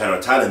Allah subhanahu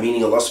wa ta'ala,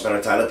 meaning Allah subhanahu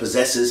wa ta'ala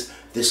possesses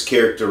this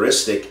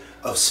characteristic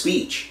of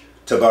speech,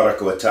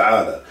 tabaraka wa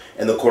ta'ala.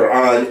 And the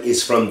Quran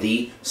is from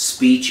the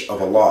speech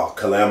of Allah,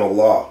 kalam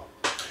Allah.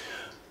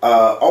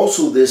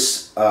 Also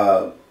this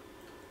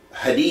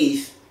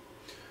hadith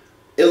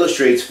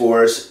illustrates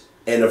for us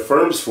and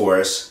affirms for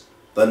us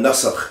the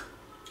nasakh,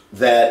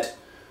 that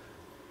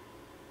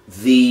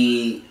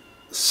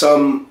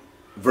some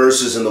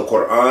verses in the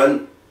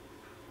Quran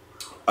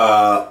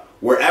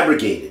were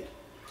abrogated.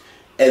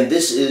 And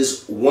this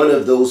is one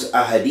of those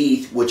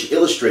ahadith which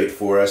illustrate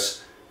for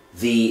us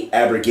the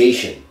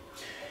abrogation.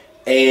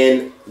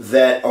 And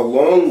that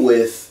along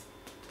with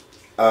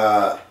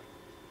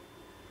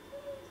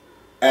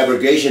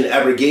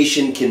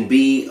abrogation can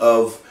be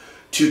of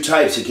two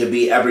types. It can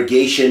be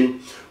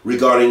abrogation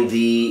regarding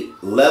the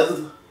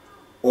lafz,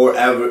 or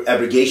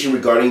abrogation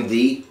regarding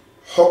the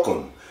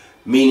hukm,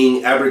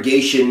 meaning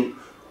abrogation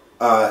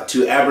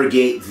to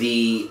abrogate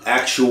the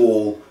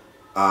actual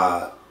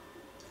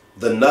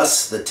the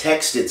nas, the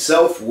text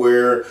itself,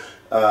 where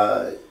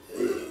the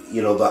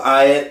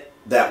ayat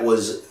that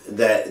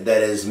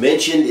is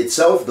mentioned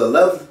itself, the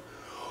lafz,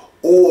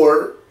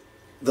 or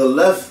the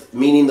lafz,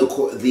 meaning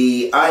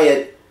the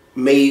ayat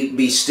may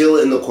be still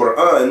in the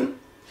Quran,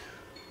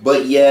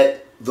 but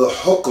yet the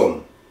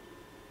hukm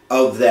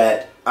of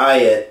that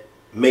ayat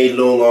may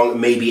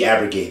be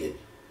abrogated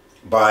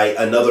by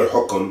another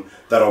hukm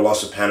that Allah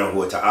subhanahu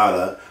wa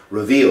ta'ala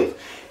revealed.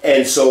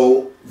 And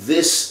so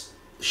this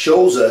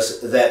shows us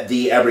that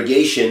the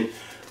abrogation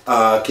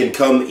can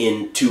come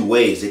in two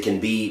ways. It can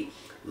be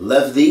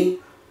lafzi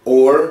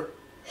or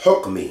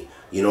hukmi,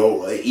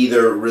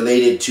 either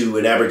related to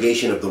an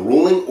abrogation of the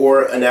ruling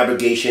or an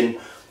abrogation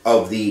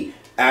of the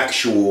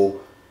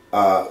actual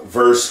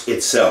verse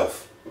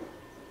itself.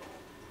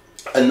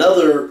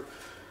 Another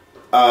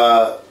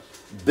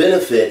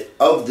benefit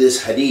of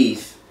this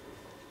hadith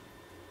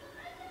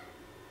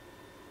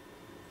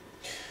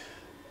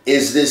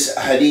is this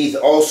hadith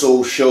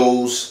also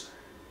shows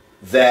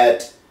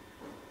that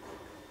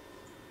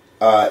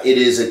it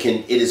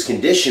is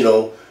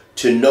conditional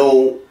to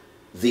know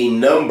the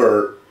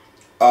number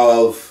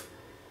of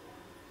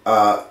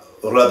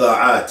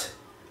rada'at,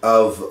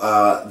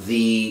 of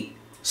the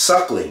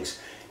sucklings,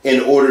 in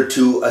order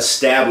to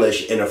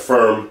establish and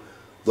affirm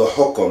the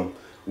hukm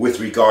with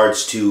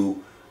regards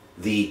to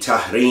the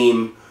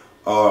tahrim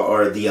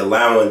or the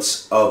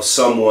allowance of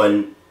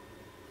someone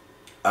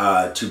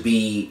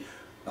to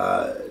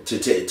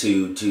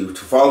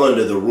fall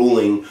under the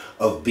ruling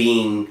of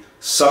being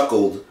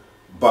suckled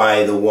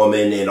by the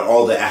woman, and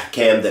all the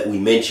ahkam that we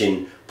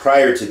mentioned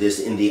prior to this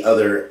in the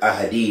other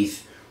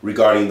ahadith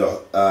regarding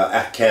the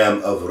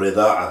ahkam of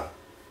rida'ah.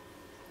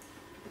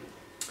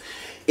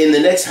 In the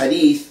next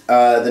hadith,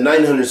 the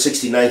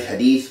 969th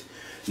hadith,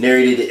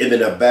 narrated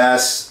Ibn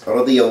Abbas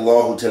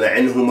radiyallahu ta'ala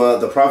anhuma,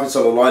 the Prophet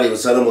sallallahu alaihi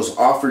wasallam was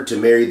offered to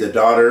marry the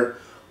daughter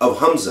of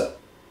Hamza.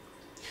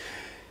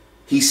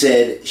 He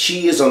said,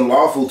 "She is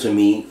unlawful to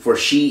me, for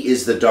she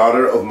is the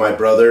daughter of my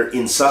brother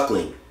in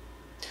suckling.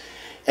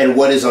 And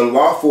what is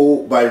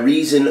unlawful by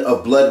reason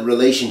of blood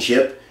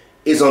relationship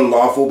is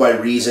unlawful by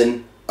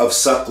reason of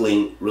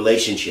suckling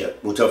relationship."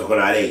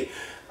 Muttafaqun alayh.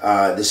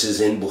 This is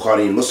in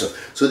Bukhari and Muslim.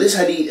 So this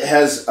hadith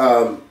has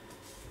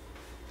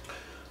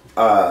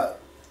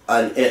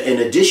an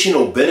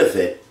additional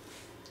benefit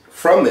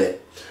from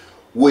it,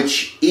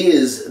 which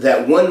is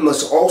that one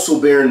must also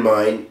bear in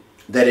mind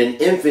that an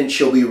infant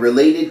shall be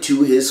related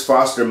to his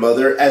foster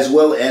mother as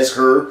well as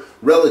her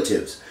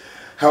relatives.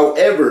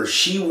 However,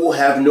 she will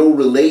have no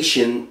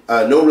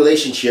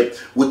relationship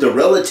with the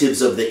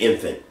relatives of the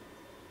infant.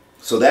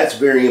 So that's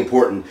very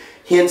important.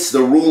 Hence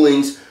the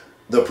rulings,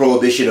 the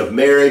prohibition of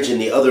marriage,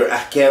 and the other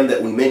ahkam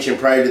that we mentioned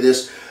prior to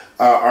this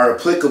are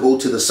applicable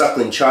to the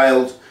suckling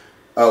child,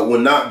 will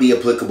not be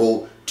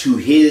applicable to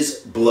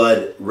his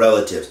blood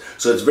relatives.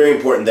 So it's very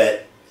important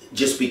that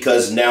just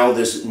because now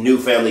there's new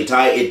family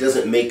tie, it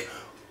doesn't make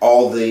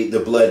all the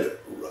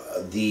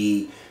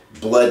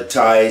blood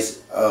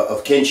ties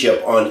of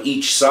kinship on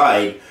each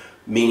side,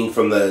 meaning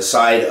from the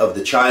side of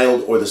the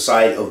child or the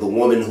side of the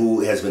woman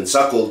who has been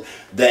suckled,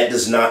 that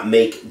does not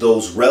make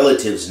those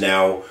relatives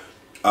now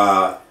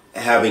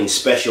having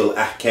special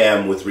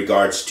ahkam with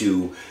regards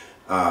to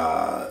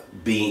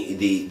being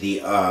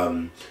the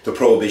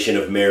prohibition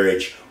of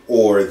marriage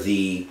or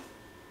the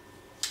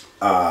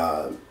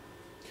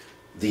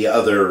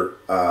other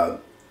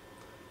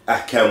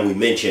ahkam we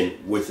mentioned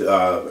with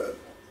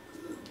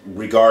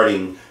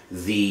regarding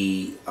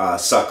the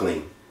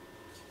suckling.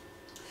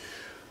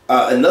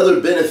 Another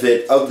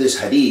benefit of this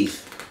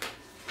hadith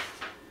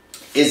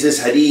is this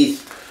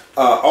hadith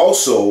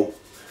also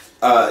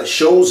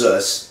shows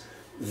us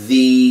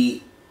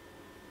the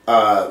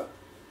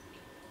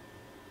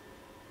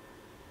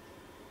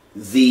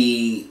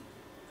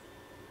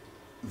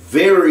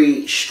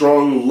very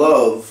strong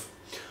love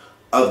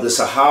of the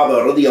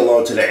Sahaba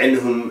radiyallahu ta'ala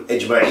anhum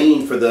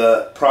ajma'een for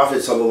the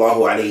Prophet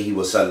sallallahu alaihi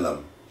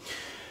wasallam.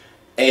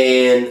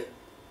 And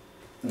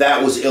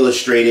that was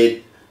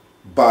illustrated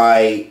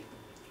by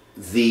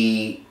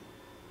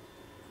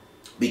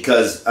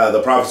because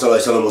the Prophet sallallahu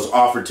alaihi wasallam was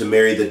offered to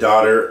marry the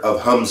daughter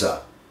of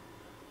Hamza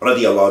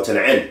radiyallahu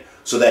ta'ala anhu.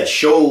 So that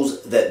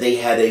shows that they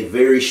had a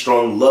very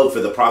strong love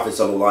for the Prophet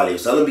sallallahu alaihi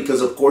wasallam,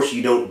 because of course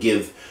you don't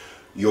give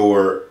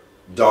your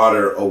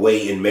daughter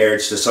away in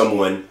marriage to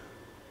someone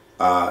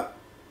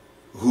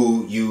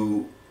who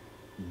you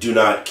do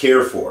not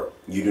care for,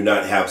 you do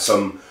not have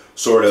some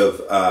sort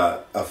of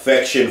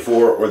affection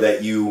for, or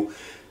that you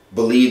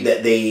believe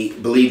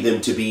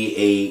them to be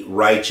a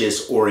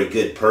righteous or a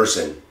good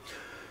person.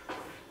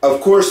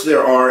 Of course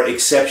there are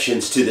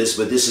exceptions to this,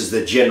 but this is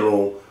the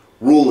general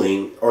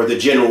ruling, or the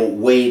general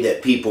way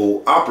that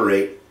people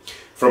operate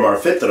from our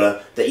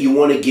fitrah, that you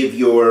want to give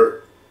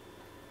your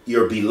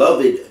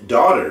beloved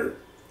daughter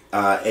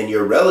and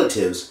your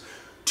relatives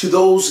to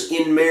those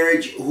in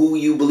marriage who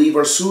you believe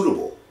are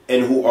suitable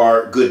and who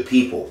are good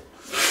people.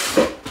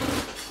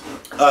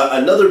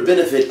 Another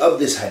benefit of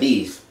this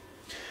hadith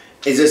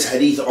is this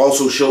hadith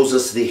also shows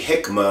us the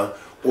hikmah,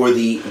 or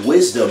the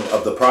wisdom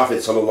of the Prophet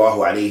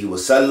sallallahu alaihi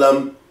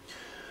wasallam,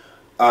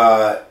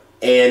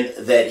 and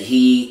that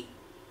he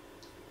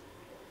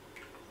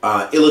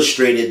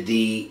illustrated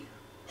the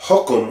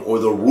hukum, or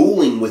the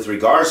ruling with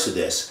regards to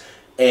this,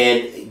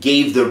 and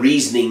gave the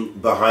reasoning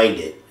behind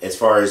it as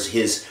far as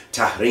his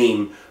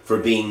tahrim for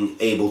being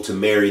able to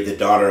marry the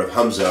daughter of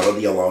Hamza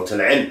radiyallahu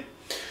ta'ala anhu.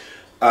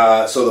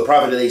 So the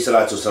Prophet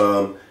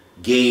ﷺ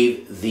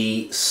gave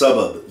the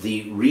sabab,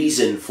 the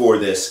reason for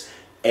this,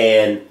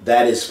 and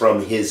that is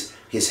from his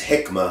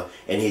hikmah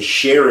and his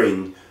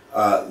sharing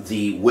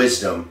the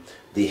wisdom,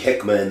 the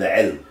hikmah and the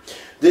ilm.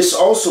 This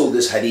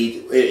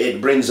hadith, it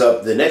brings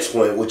up the next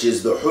point, which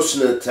is the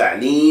husn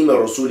ta'lim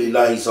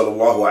Rasulillahi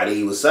sallallahu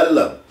alayhi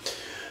wasallam.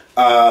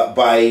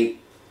 By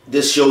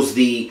this shows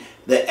the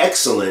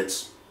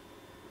excellence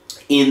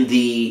in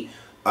the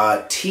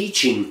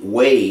teaching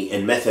way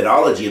and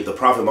methodology of the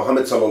Prophet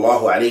Muhammad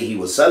sallallahu alayhi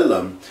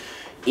wasallam,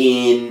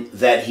 in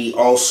that he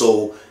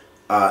also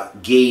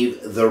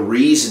gave the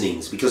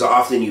reasonings, because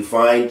often you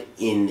find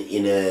in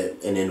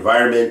an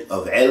environment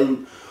of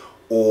ilm,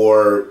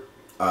 or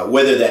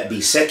whether that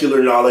be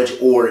secular knowledge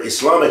or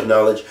Islamic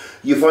knowledge,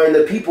 you find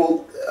that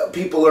people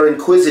are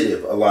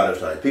inquisitive a lot of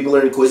times. People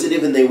are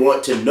inquisitive and they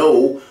want to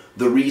know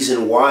the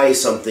reason why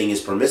something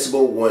is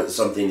permissible, why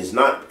something is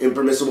not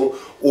impermissible,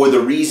 or the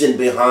reason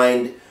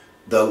behind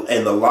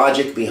and the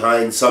logic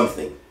behind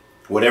something,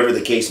 whatever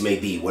the case may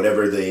be,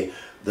 whatever the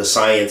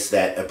science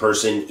that a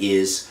person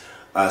is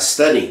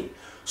studying.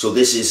 So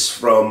this is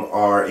from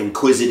our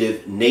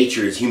inquisitive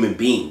nature as human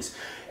beings.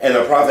 And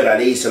the Prophet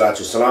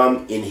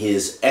ﷺ, in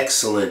his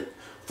excellent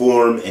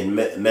form and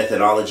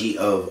methodology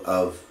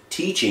of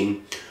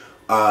teaching,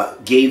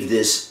 gave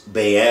this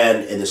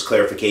bayan and this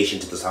clarification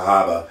to the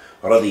Sahaba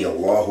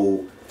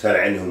radiyallahu ta'ala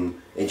anhum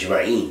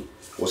ajma'een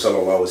wa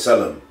sallallahu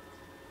wasallam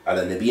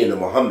ala nabiyyina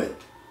Muhammad.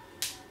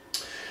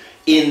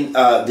 In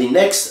the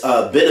next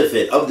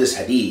benefit of this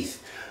hadith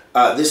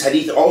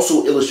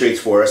also illustrates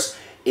for us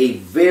a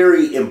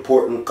very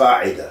important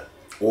qa'idah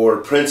or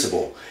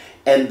principle,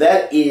 and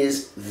that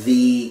is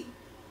the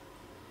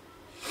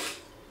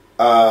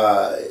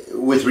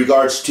with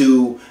regards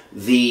to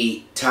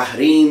the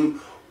tahrim,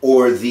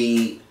 or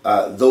the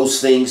those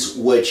things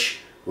which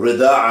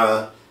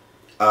rida'a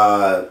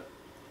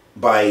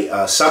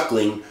by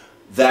suckling,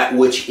 that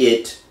which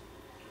it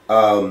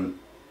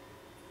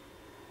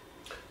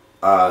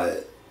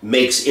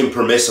makes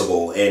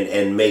impermissible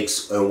and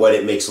makes what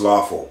it makes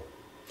lawful.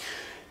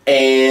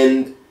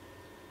 And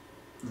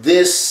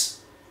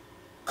this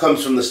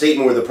comes from the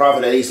statement where the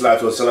Prophet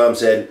ﷺ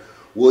said,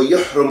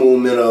 وَيُحْرَمُ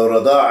مِنَ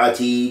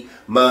الرَّضَاعَةِ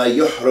مَا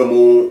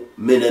يُحْرَمُ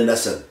مِنَ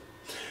النَّسَبِ,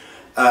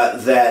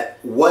 that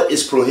what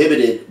is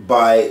prohibited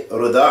by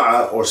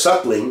rida'a or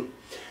suckling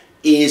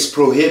is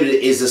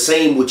the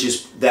same which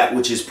is that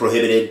which is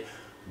prohibited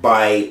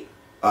by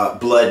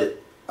blood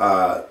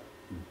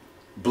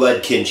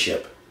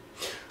kinship.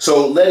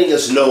 So letting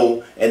us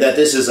know, and that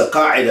this is a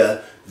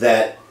qa'idah,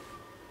 that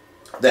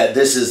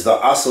this is the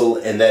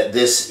asl, and that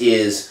this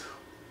is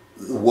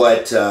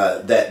what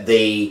that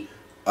they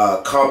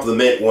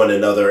complement one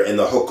another, and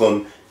the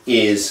hukum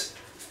is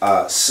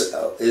the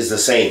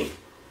same.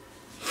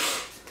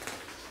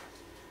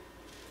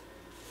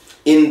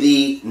 In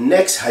the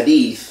next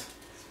hadith,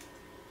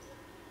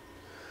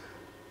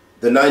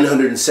 the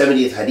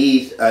 970th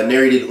hadith,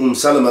 narrated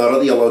Salama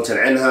radiyallahu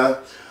ta'ala anha,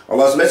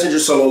 Allah's Messenger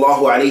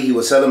sallallahu alayhi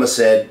wasallam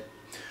said,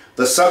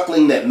 "The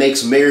suckling that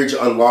makes marriage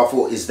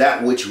unlawful is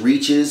that which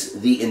reaches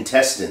the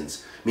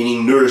intestines,"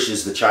 meaning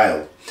nourishes the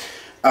child,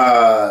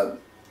 and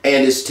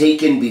is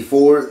taken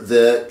before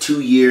the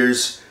 2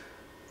 years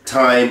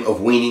time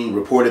of weaning,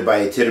 reported by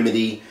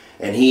At-Tirmidhi,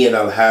 and he and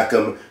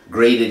Al-Hakam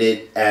graded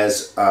it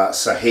as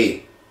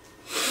sahih.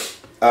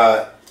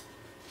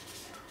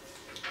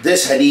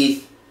 This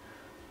hadith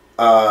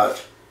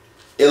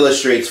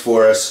illustrates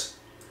for us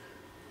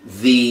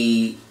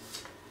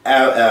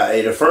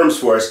it affirms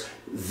for us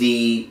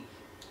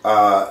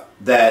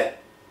that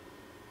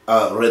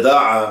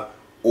rida'a,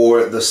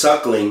 or the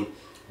suckling,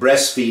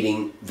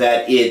 breastfeeding,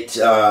 that it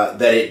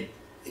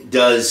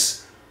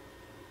does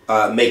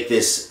make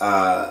this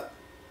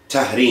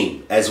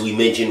tahrim, as we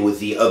mentioned with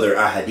the other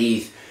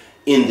ahadith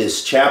in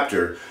this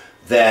chapter,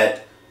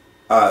 that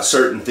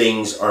certain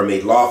things are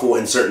made lawful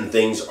and certain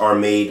things are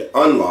made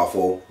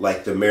unlawful,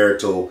 like the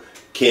marital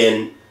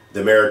kin,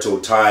 the marital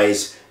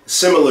ties,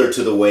 similar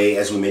to the way,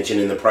 as we mentioned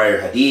in the prior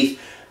hadith,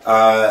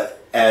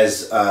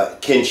 as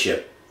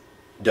kinship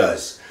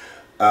does.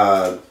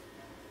 And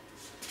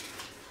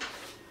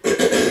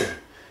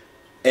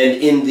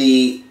in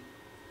the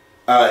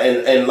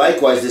and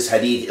likewise, this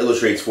hadith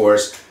illustrates for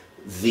us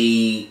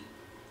the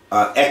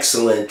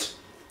excellent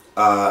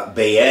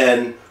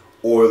bayan,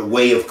 or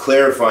way of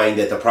clarifying,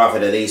 that the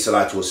Prophet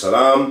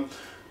ﷺ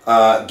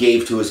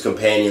gave to his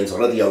companions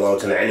radiyallahu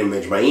ta'ala anhum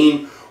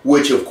ajma'een,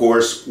 which of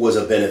course was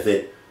a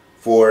benefit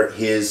for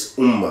his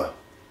ummah.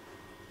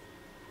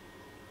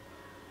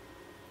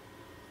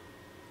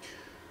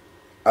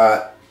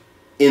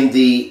 In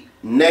the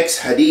next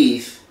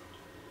hadith,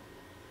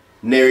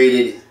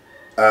 narrated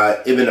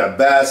Ibn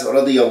Abbas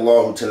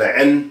radiyallahu ta'ala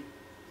anhu,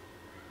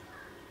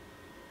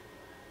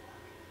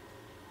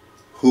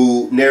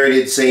 who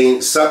narrated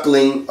saying,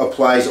 "Suckling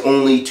applies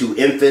only to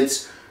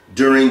infants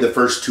during the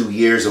first 2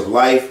 years of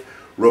life,"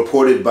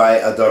 reported by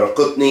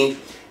Ad-Daraqutni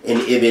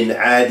and Ibn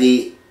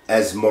Adi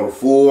as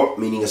marfu',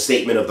 meaning a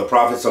statement of the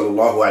Prophet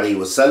sallallahu alaihi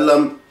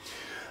wasallam,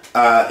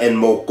 and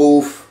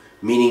mawquf,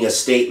 meaning a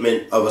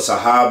statement of a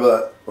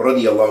Sahaba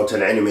radiyallahu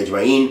ta'ala anhum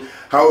ajma'een.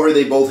 However,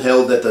 they both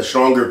held that the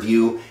stronger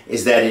view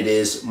is that it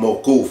is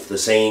mawquf, the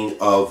saying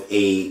of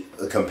a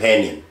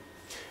companion,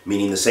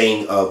 meaning the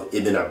saying of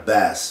Ibn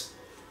Abbas.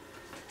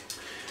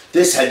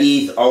 This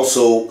hadith,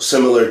 also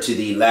similar to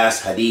the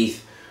last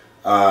hadith,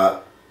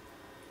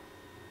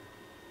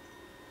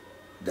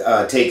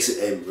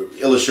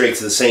 illustrates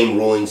the same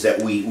rulings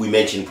that we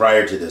mentioned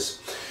prior to this.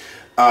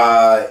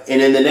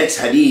 And in the next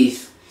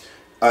hadith,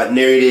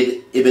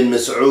 narrated Ibn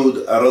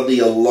Mas'ud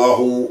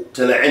radiyallahu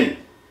ta'ala anhu,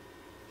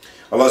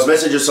 Allah's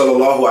Messenger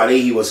sallallahu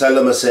alayhi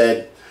wasallam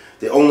said,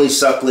 "The only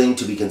suckling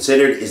to be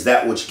considered is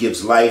that which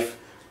gives life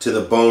to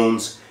the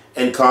bones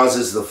and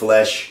causes the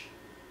flesh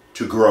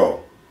to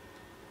grow."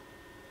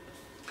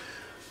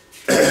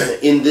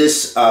 In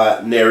this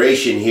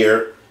narration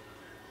here,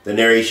 the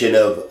narration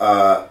of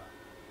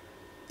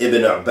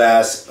Ibn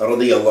Abbas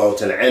radiyallahu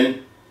ta'ala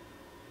anhu,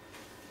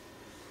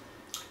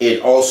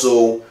 it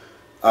also,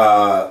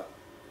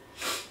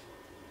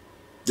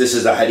 this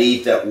is a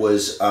hadith that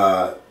was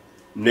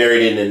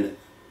narrated in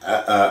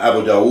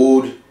Abu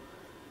Dawood,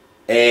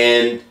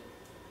 and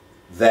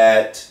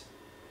that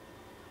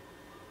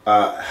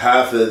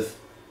Hafiz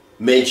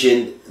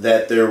mentioned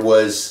that there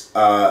was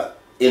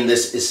in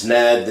this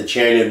isnad, the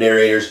chain of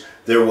narrators,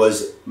 there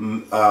was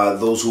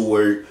those who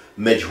were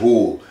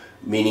majhul,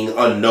 meaning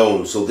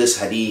unknown. So this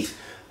hadith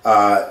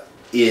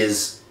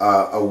is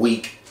a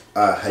weak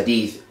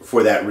hadith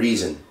for that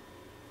reason.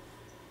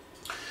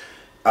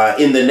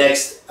 In the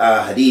next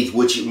hadith,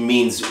 which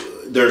means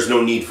there's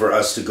no need for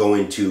us to go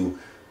into,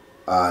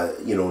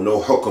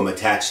 no hukum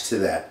attached to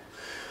that.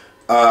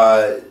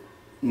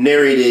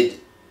 Narrated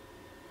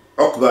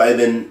Uqba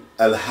ibn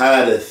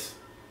al-Hadeeth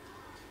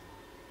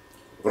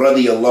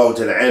radiyallahu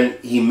ta'ala an,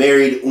 he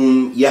married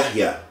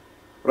Yahya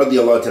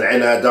radiyallahu ta'ala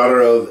anha,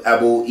 daughter of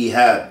Abu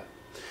Ihab.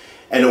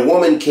 And a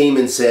woman came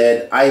and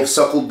said, I have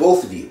suckled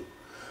both of you.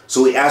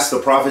 So he asked the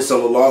Prophet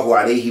sallallahu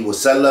alaihi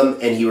wasallam,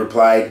 and he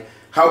replied,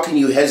 how can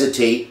you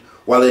hesitate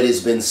while it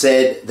has been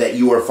said that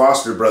you are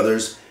foster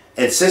brothers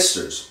and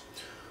sisters?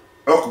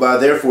 Uqba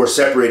therefore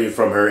separated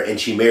from her, and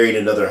she married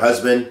another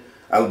husband.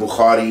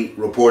 Al-Bukhari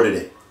reported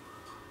it.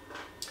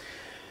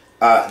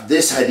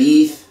 This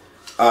hadith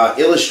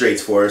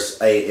illustrates for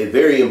us a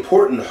very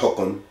important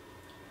hukum,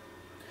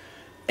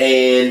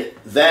 and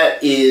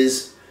that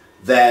is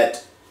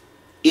that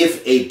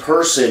if a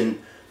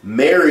person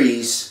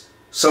marries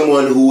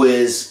someone who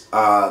is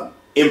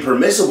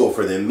impermissible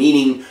for them,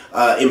 meaning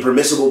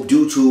impermissible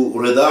due to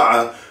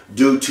rida'a,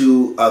 due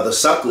to the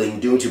suckling,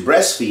 due to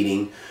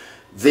breastfeeding,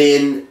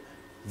 then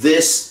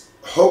this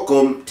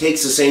hukum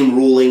takes the same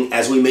ruling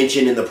as we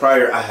mentioned in the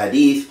prior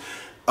ahadith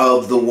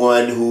of the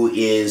one who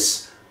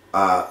is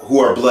who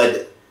are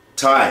blood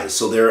ties,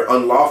 so they're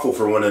unlawful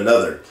for one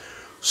another.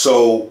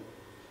 So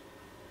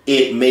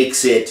it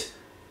makes it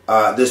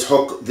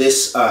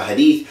this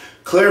hadith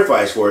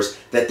clarifies for us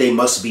that they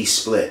must be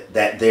split,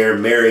 that their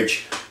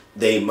marriage,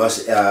 they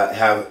must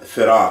have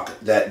firaq,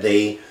 that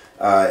they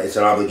it's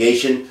an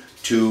obligation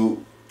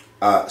to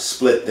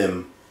split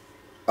them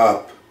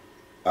up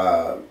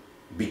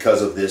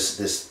because of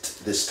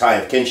this tie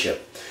of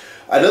kinship.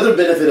 Another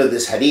benefit of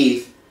this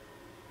hadith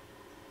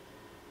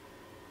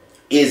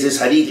is this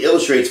hadith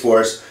illustrates for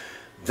us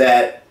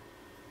that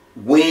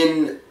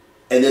when,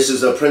 and this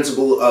is a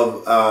principle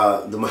of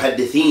the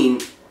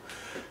muhaddithin,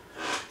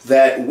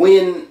 that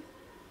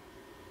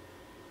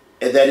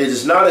it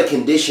is not a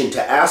condition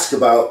to ask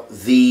about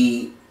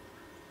the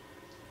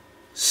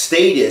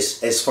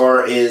status as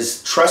far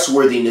as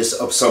trustworthiness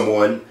of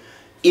someone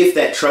if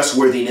that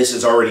trustworthiness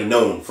is already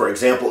known. For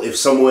example, if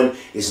someone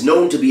is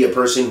known to be a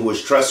person who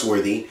is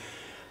trustworthy,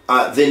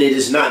 then it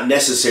is not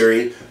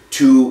necessary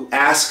to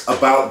ask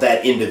about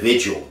that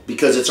individual,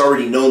 because it's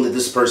already known that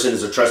this person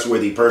is a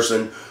trustworthy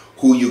person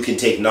who you can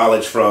take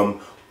knowledge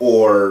from,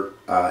 or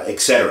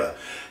etc.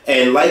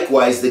 And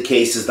likewise, the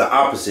case is the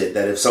opposite,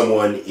 that if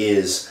someone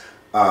is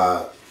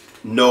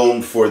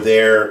known for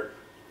their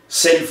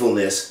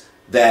sinfulness,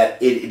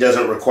 that it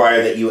doesn't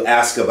require that you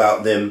ask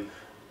about them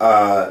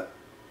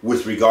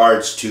with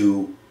regards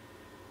to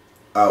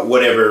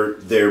whatever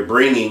they're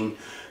bringing,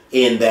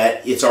 in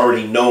that it's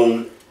already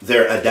known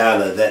their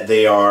adala, that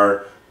they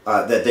are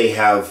that they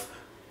have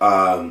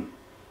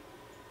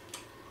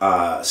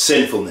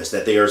sinfulness,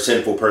 that they are a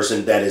sinful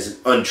person that is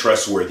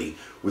untrustworthy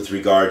with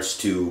regards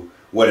to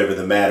whatever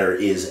the matter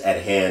is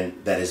at hand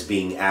that is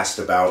being asked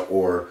about,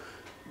 or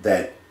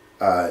that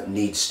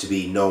needs to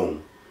be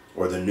known,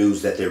 or the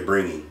news that they're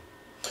bringing.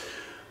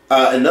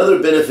 Another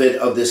benefit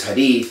of this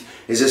hadith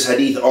is this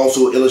hadith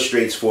also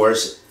illustrates for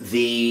us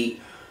the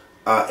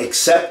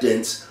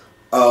acceptance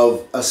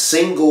of a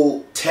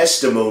single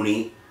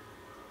testimony,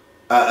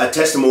 a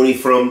testimony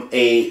from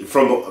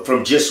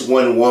just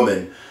one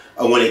woman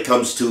when it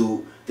comes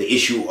to the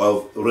issue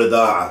of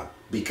rida'a,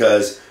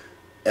 because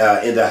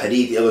in the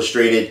hadith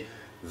illustrated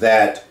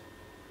that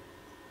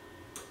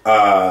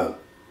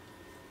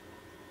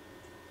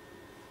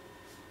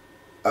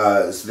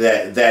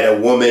that a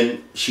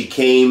woman, she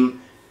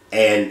came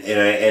and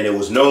it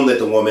was known that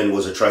the woman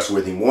was a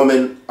trustworthy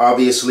woman,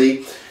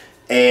 obviously,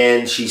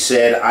 and she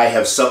said, I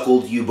have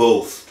suckled you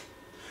both.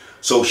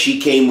 So she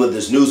came with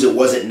this news. It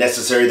wasn't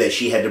necessary that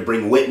she had to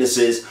bring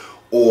witnesses,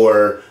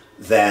 or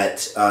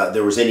that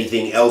there was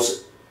anything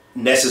else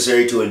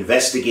necessary to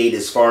investigate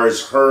as far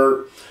as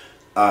her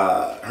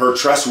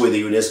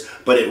trustworthiness,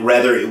 but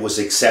rather it was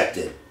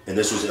accepted. And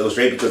this was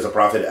illustrated because the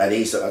Prophet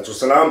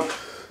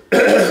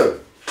ﷺ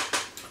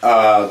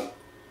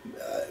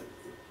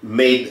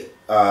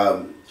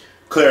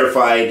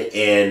clarified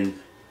and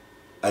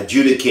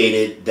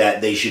adjudicated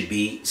that they should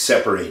be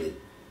separated.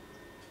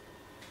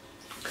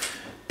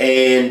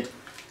 And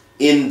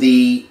in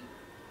the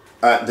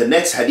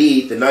next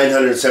hadith, the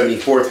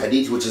 974th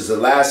hadith, which is the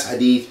last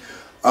hadith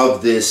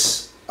of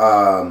this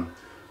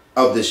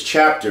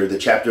chapter, the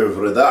chapter of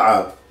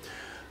Rida'a,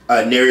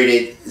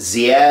 narrated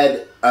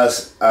Ziyad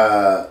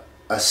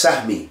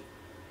as-Sahmi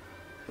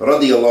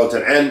radiyallahu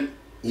ta'ala.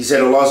 He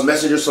said, Allah's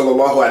Messenger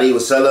sallallahu alaihi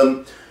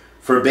wasallam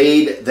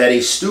forbade that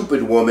a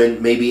stupid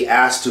woman may be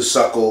asked to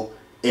suckle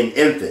an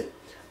infant.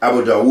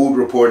 Abu Dawood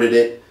reported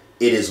it,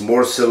 it is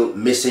mursal,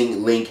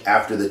 missing link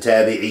after the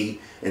tabi'i,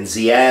 and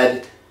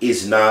Ziyad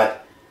is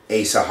not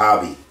a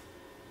sahabi.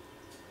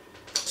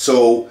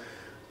 So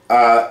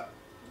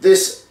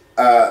this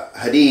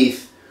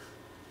hadith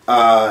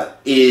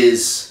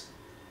is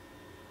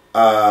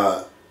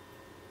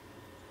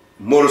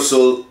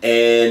mursal,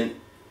 and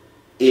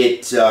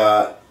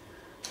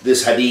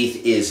this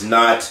hadith is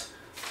not,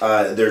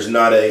 there's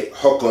not a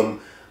hukum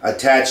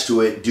attached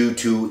to it due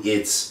to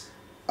its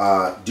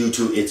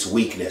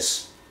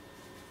weakness.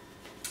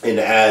 And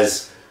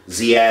as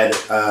Ziyad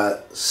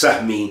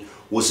Sahmi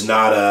was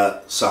not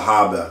a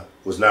sahabi.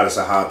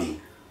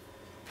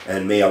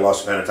 And may Allah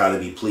subhanahu wa ta'ala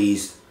be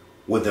pleased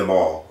with them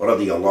all.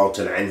 Radiyallahu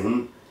ta'ala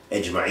anhum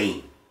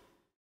ajma'een.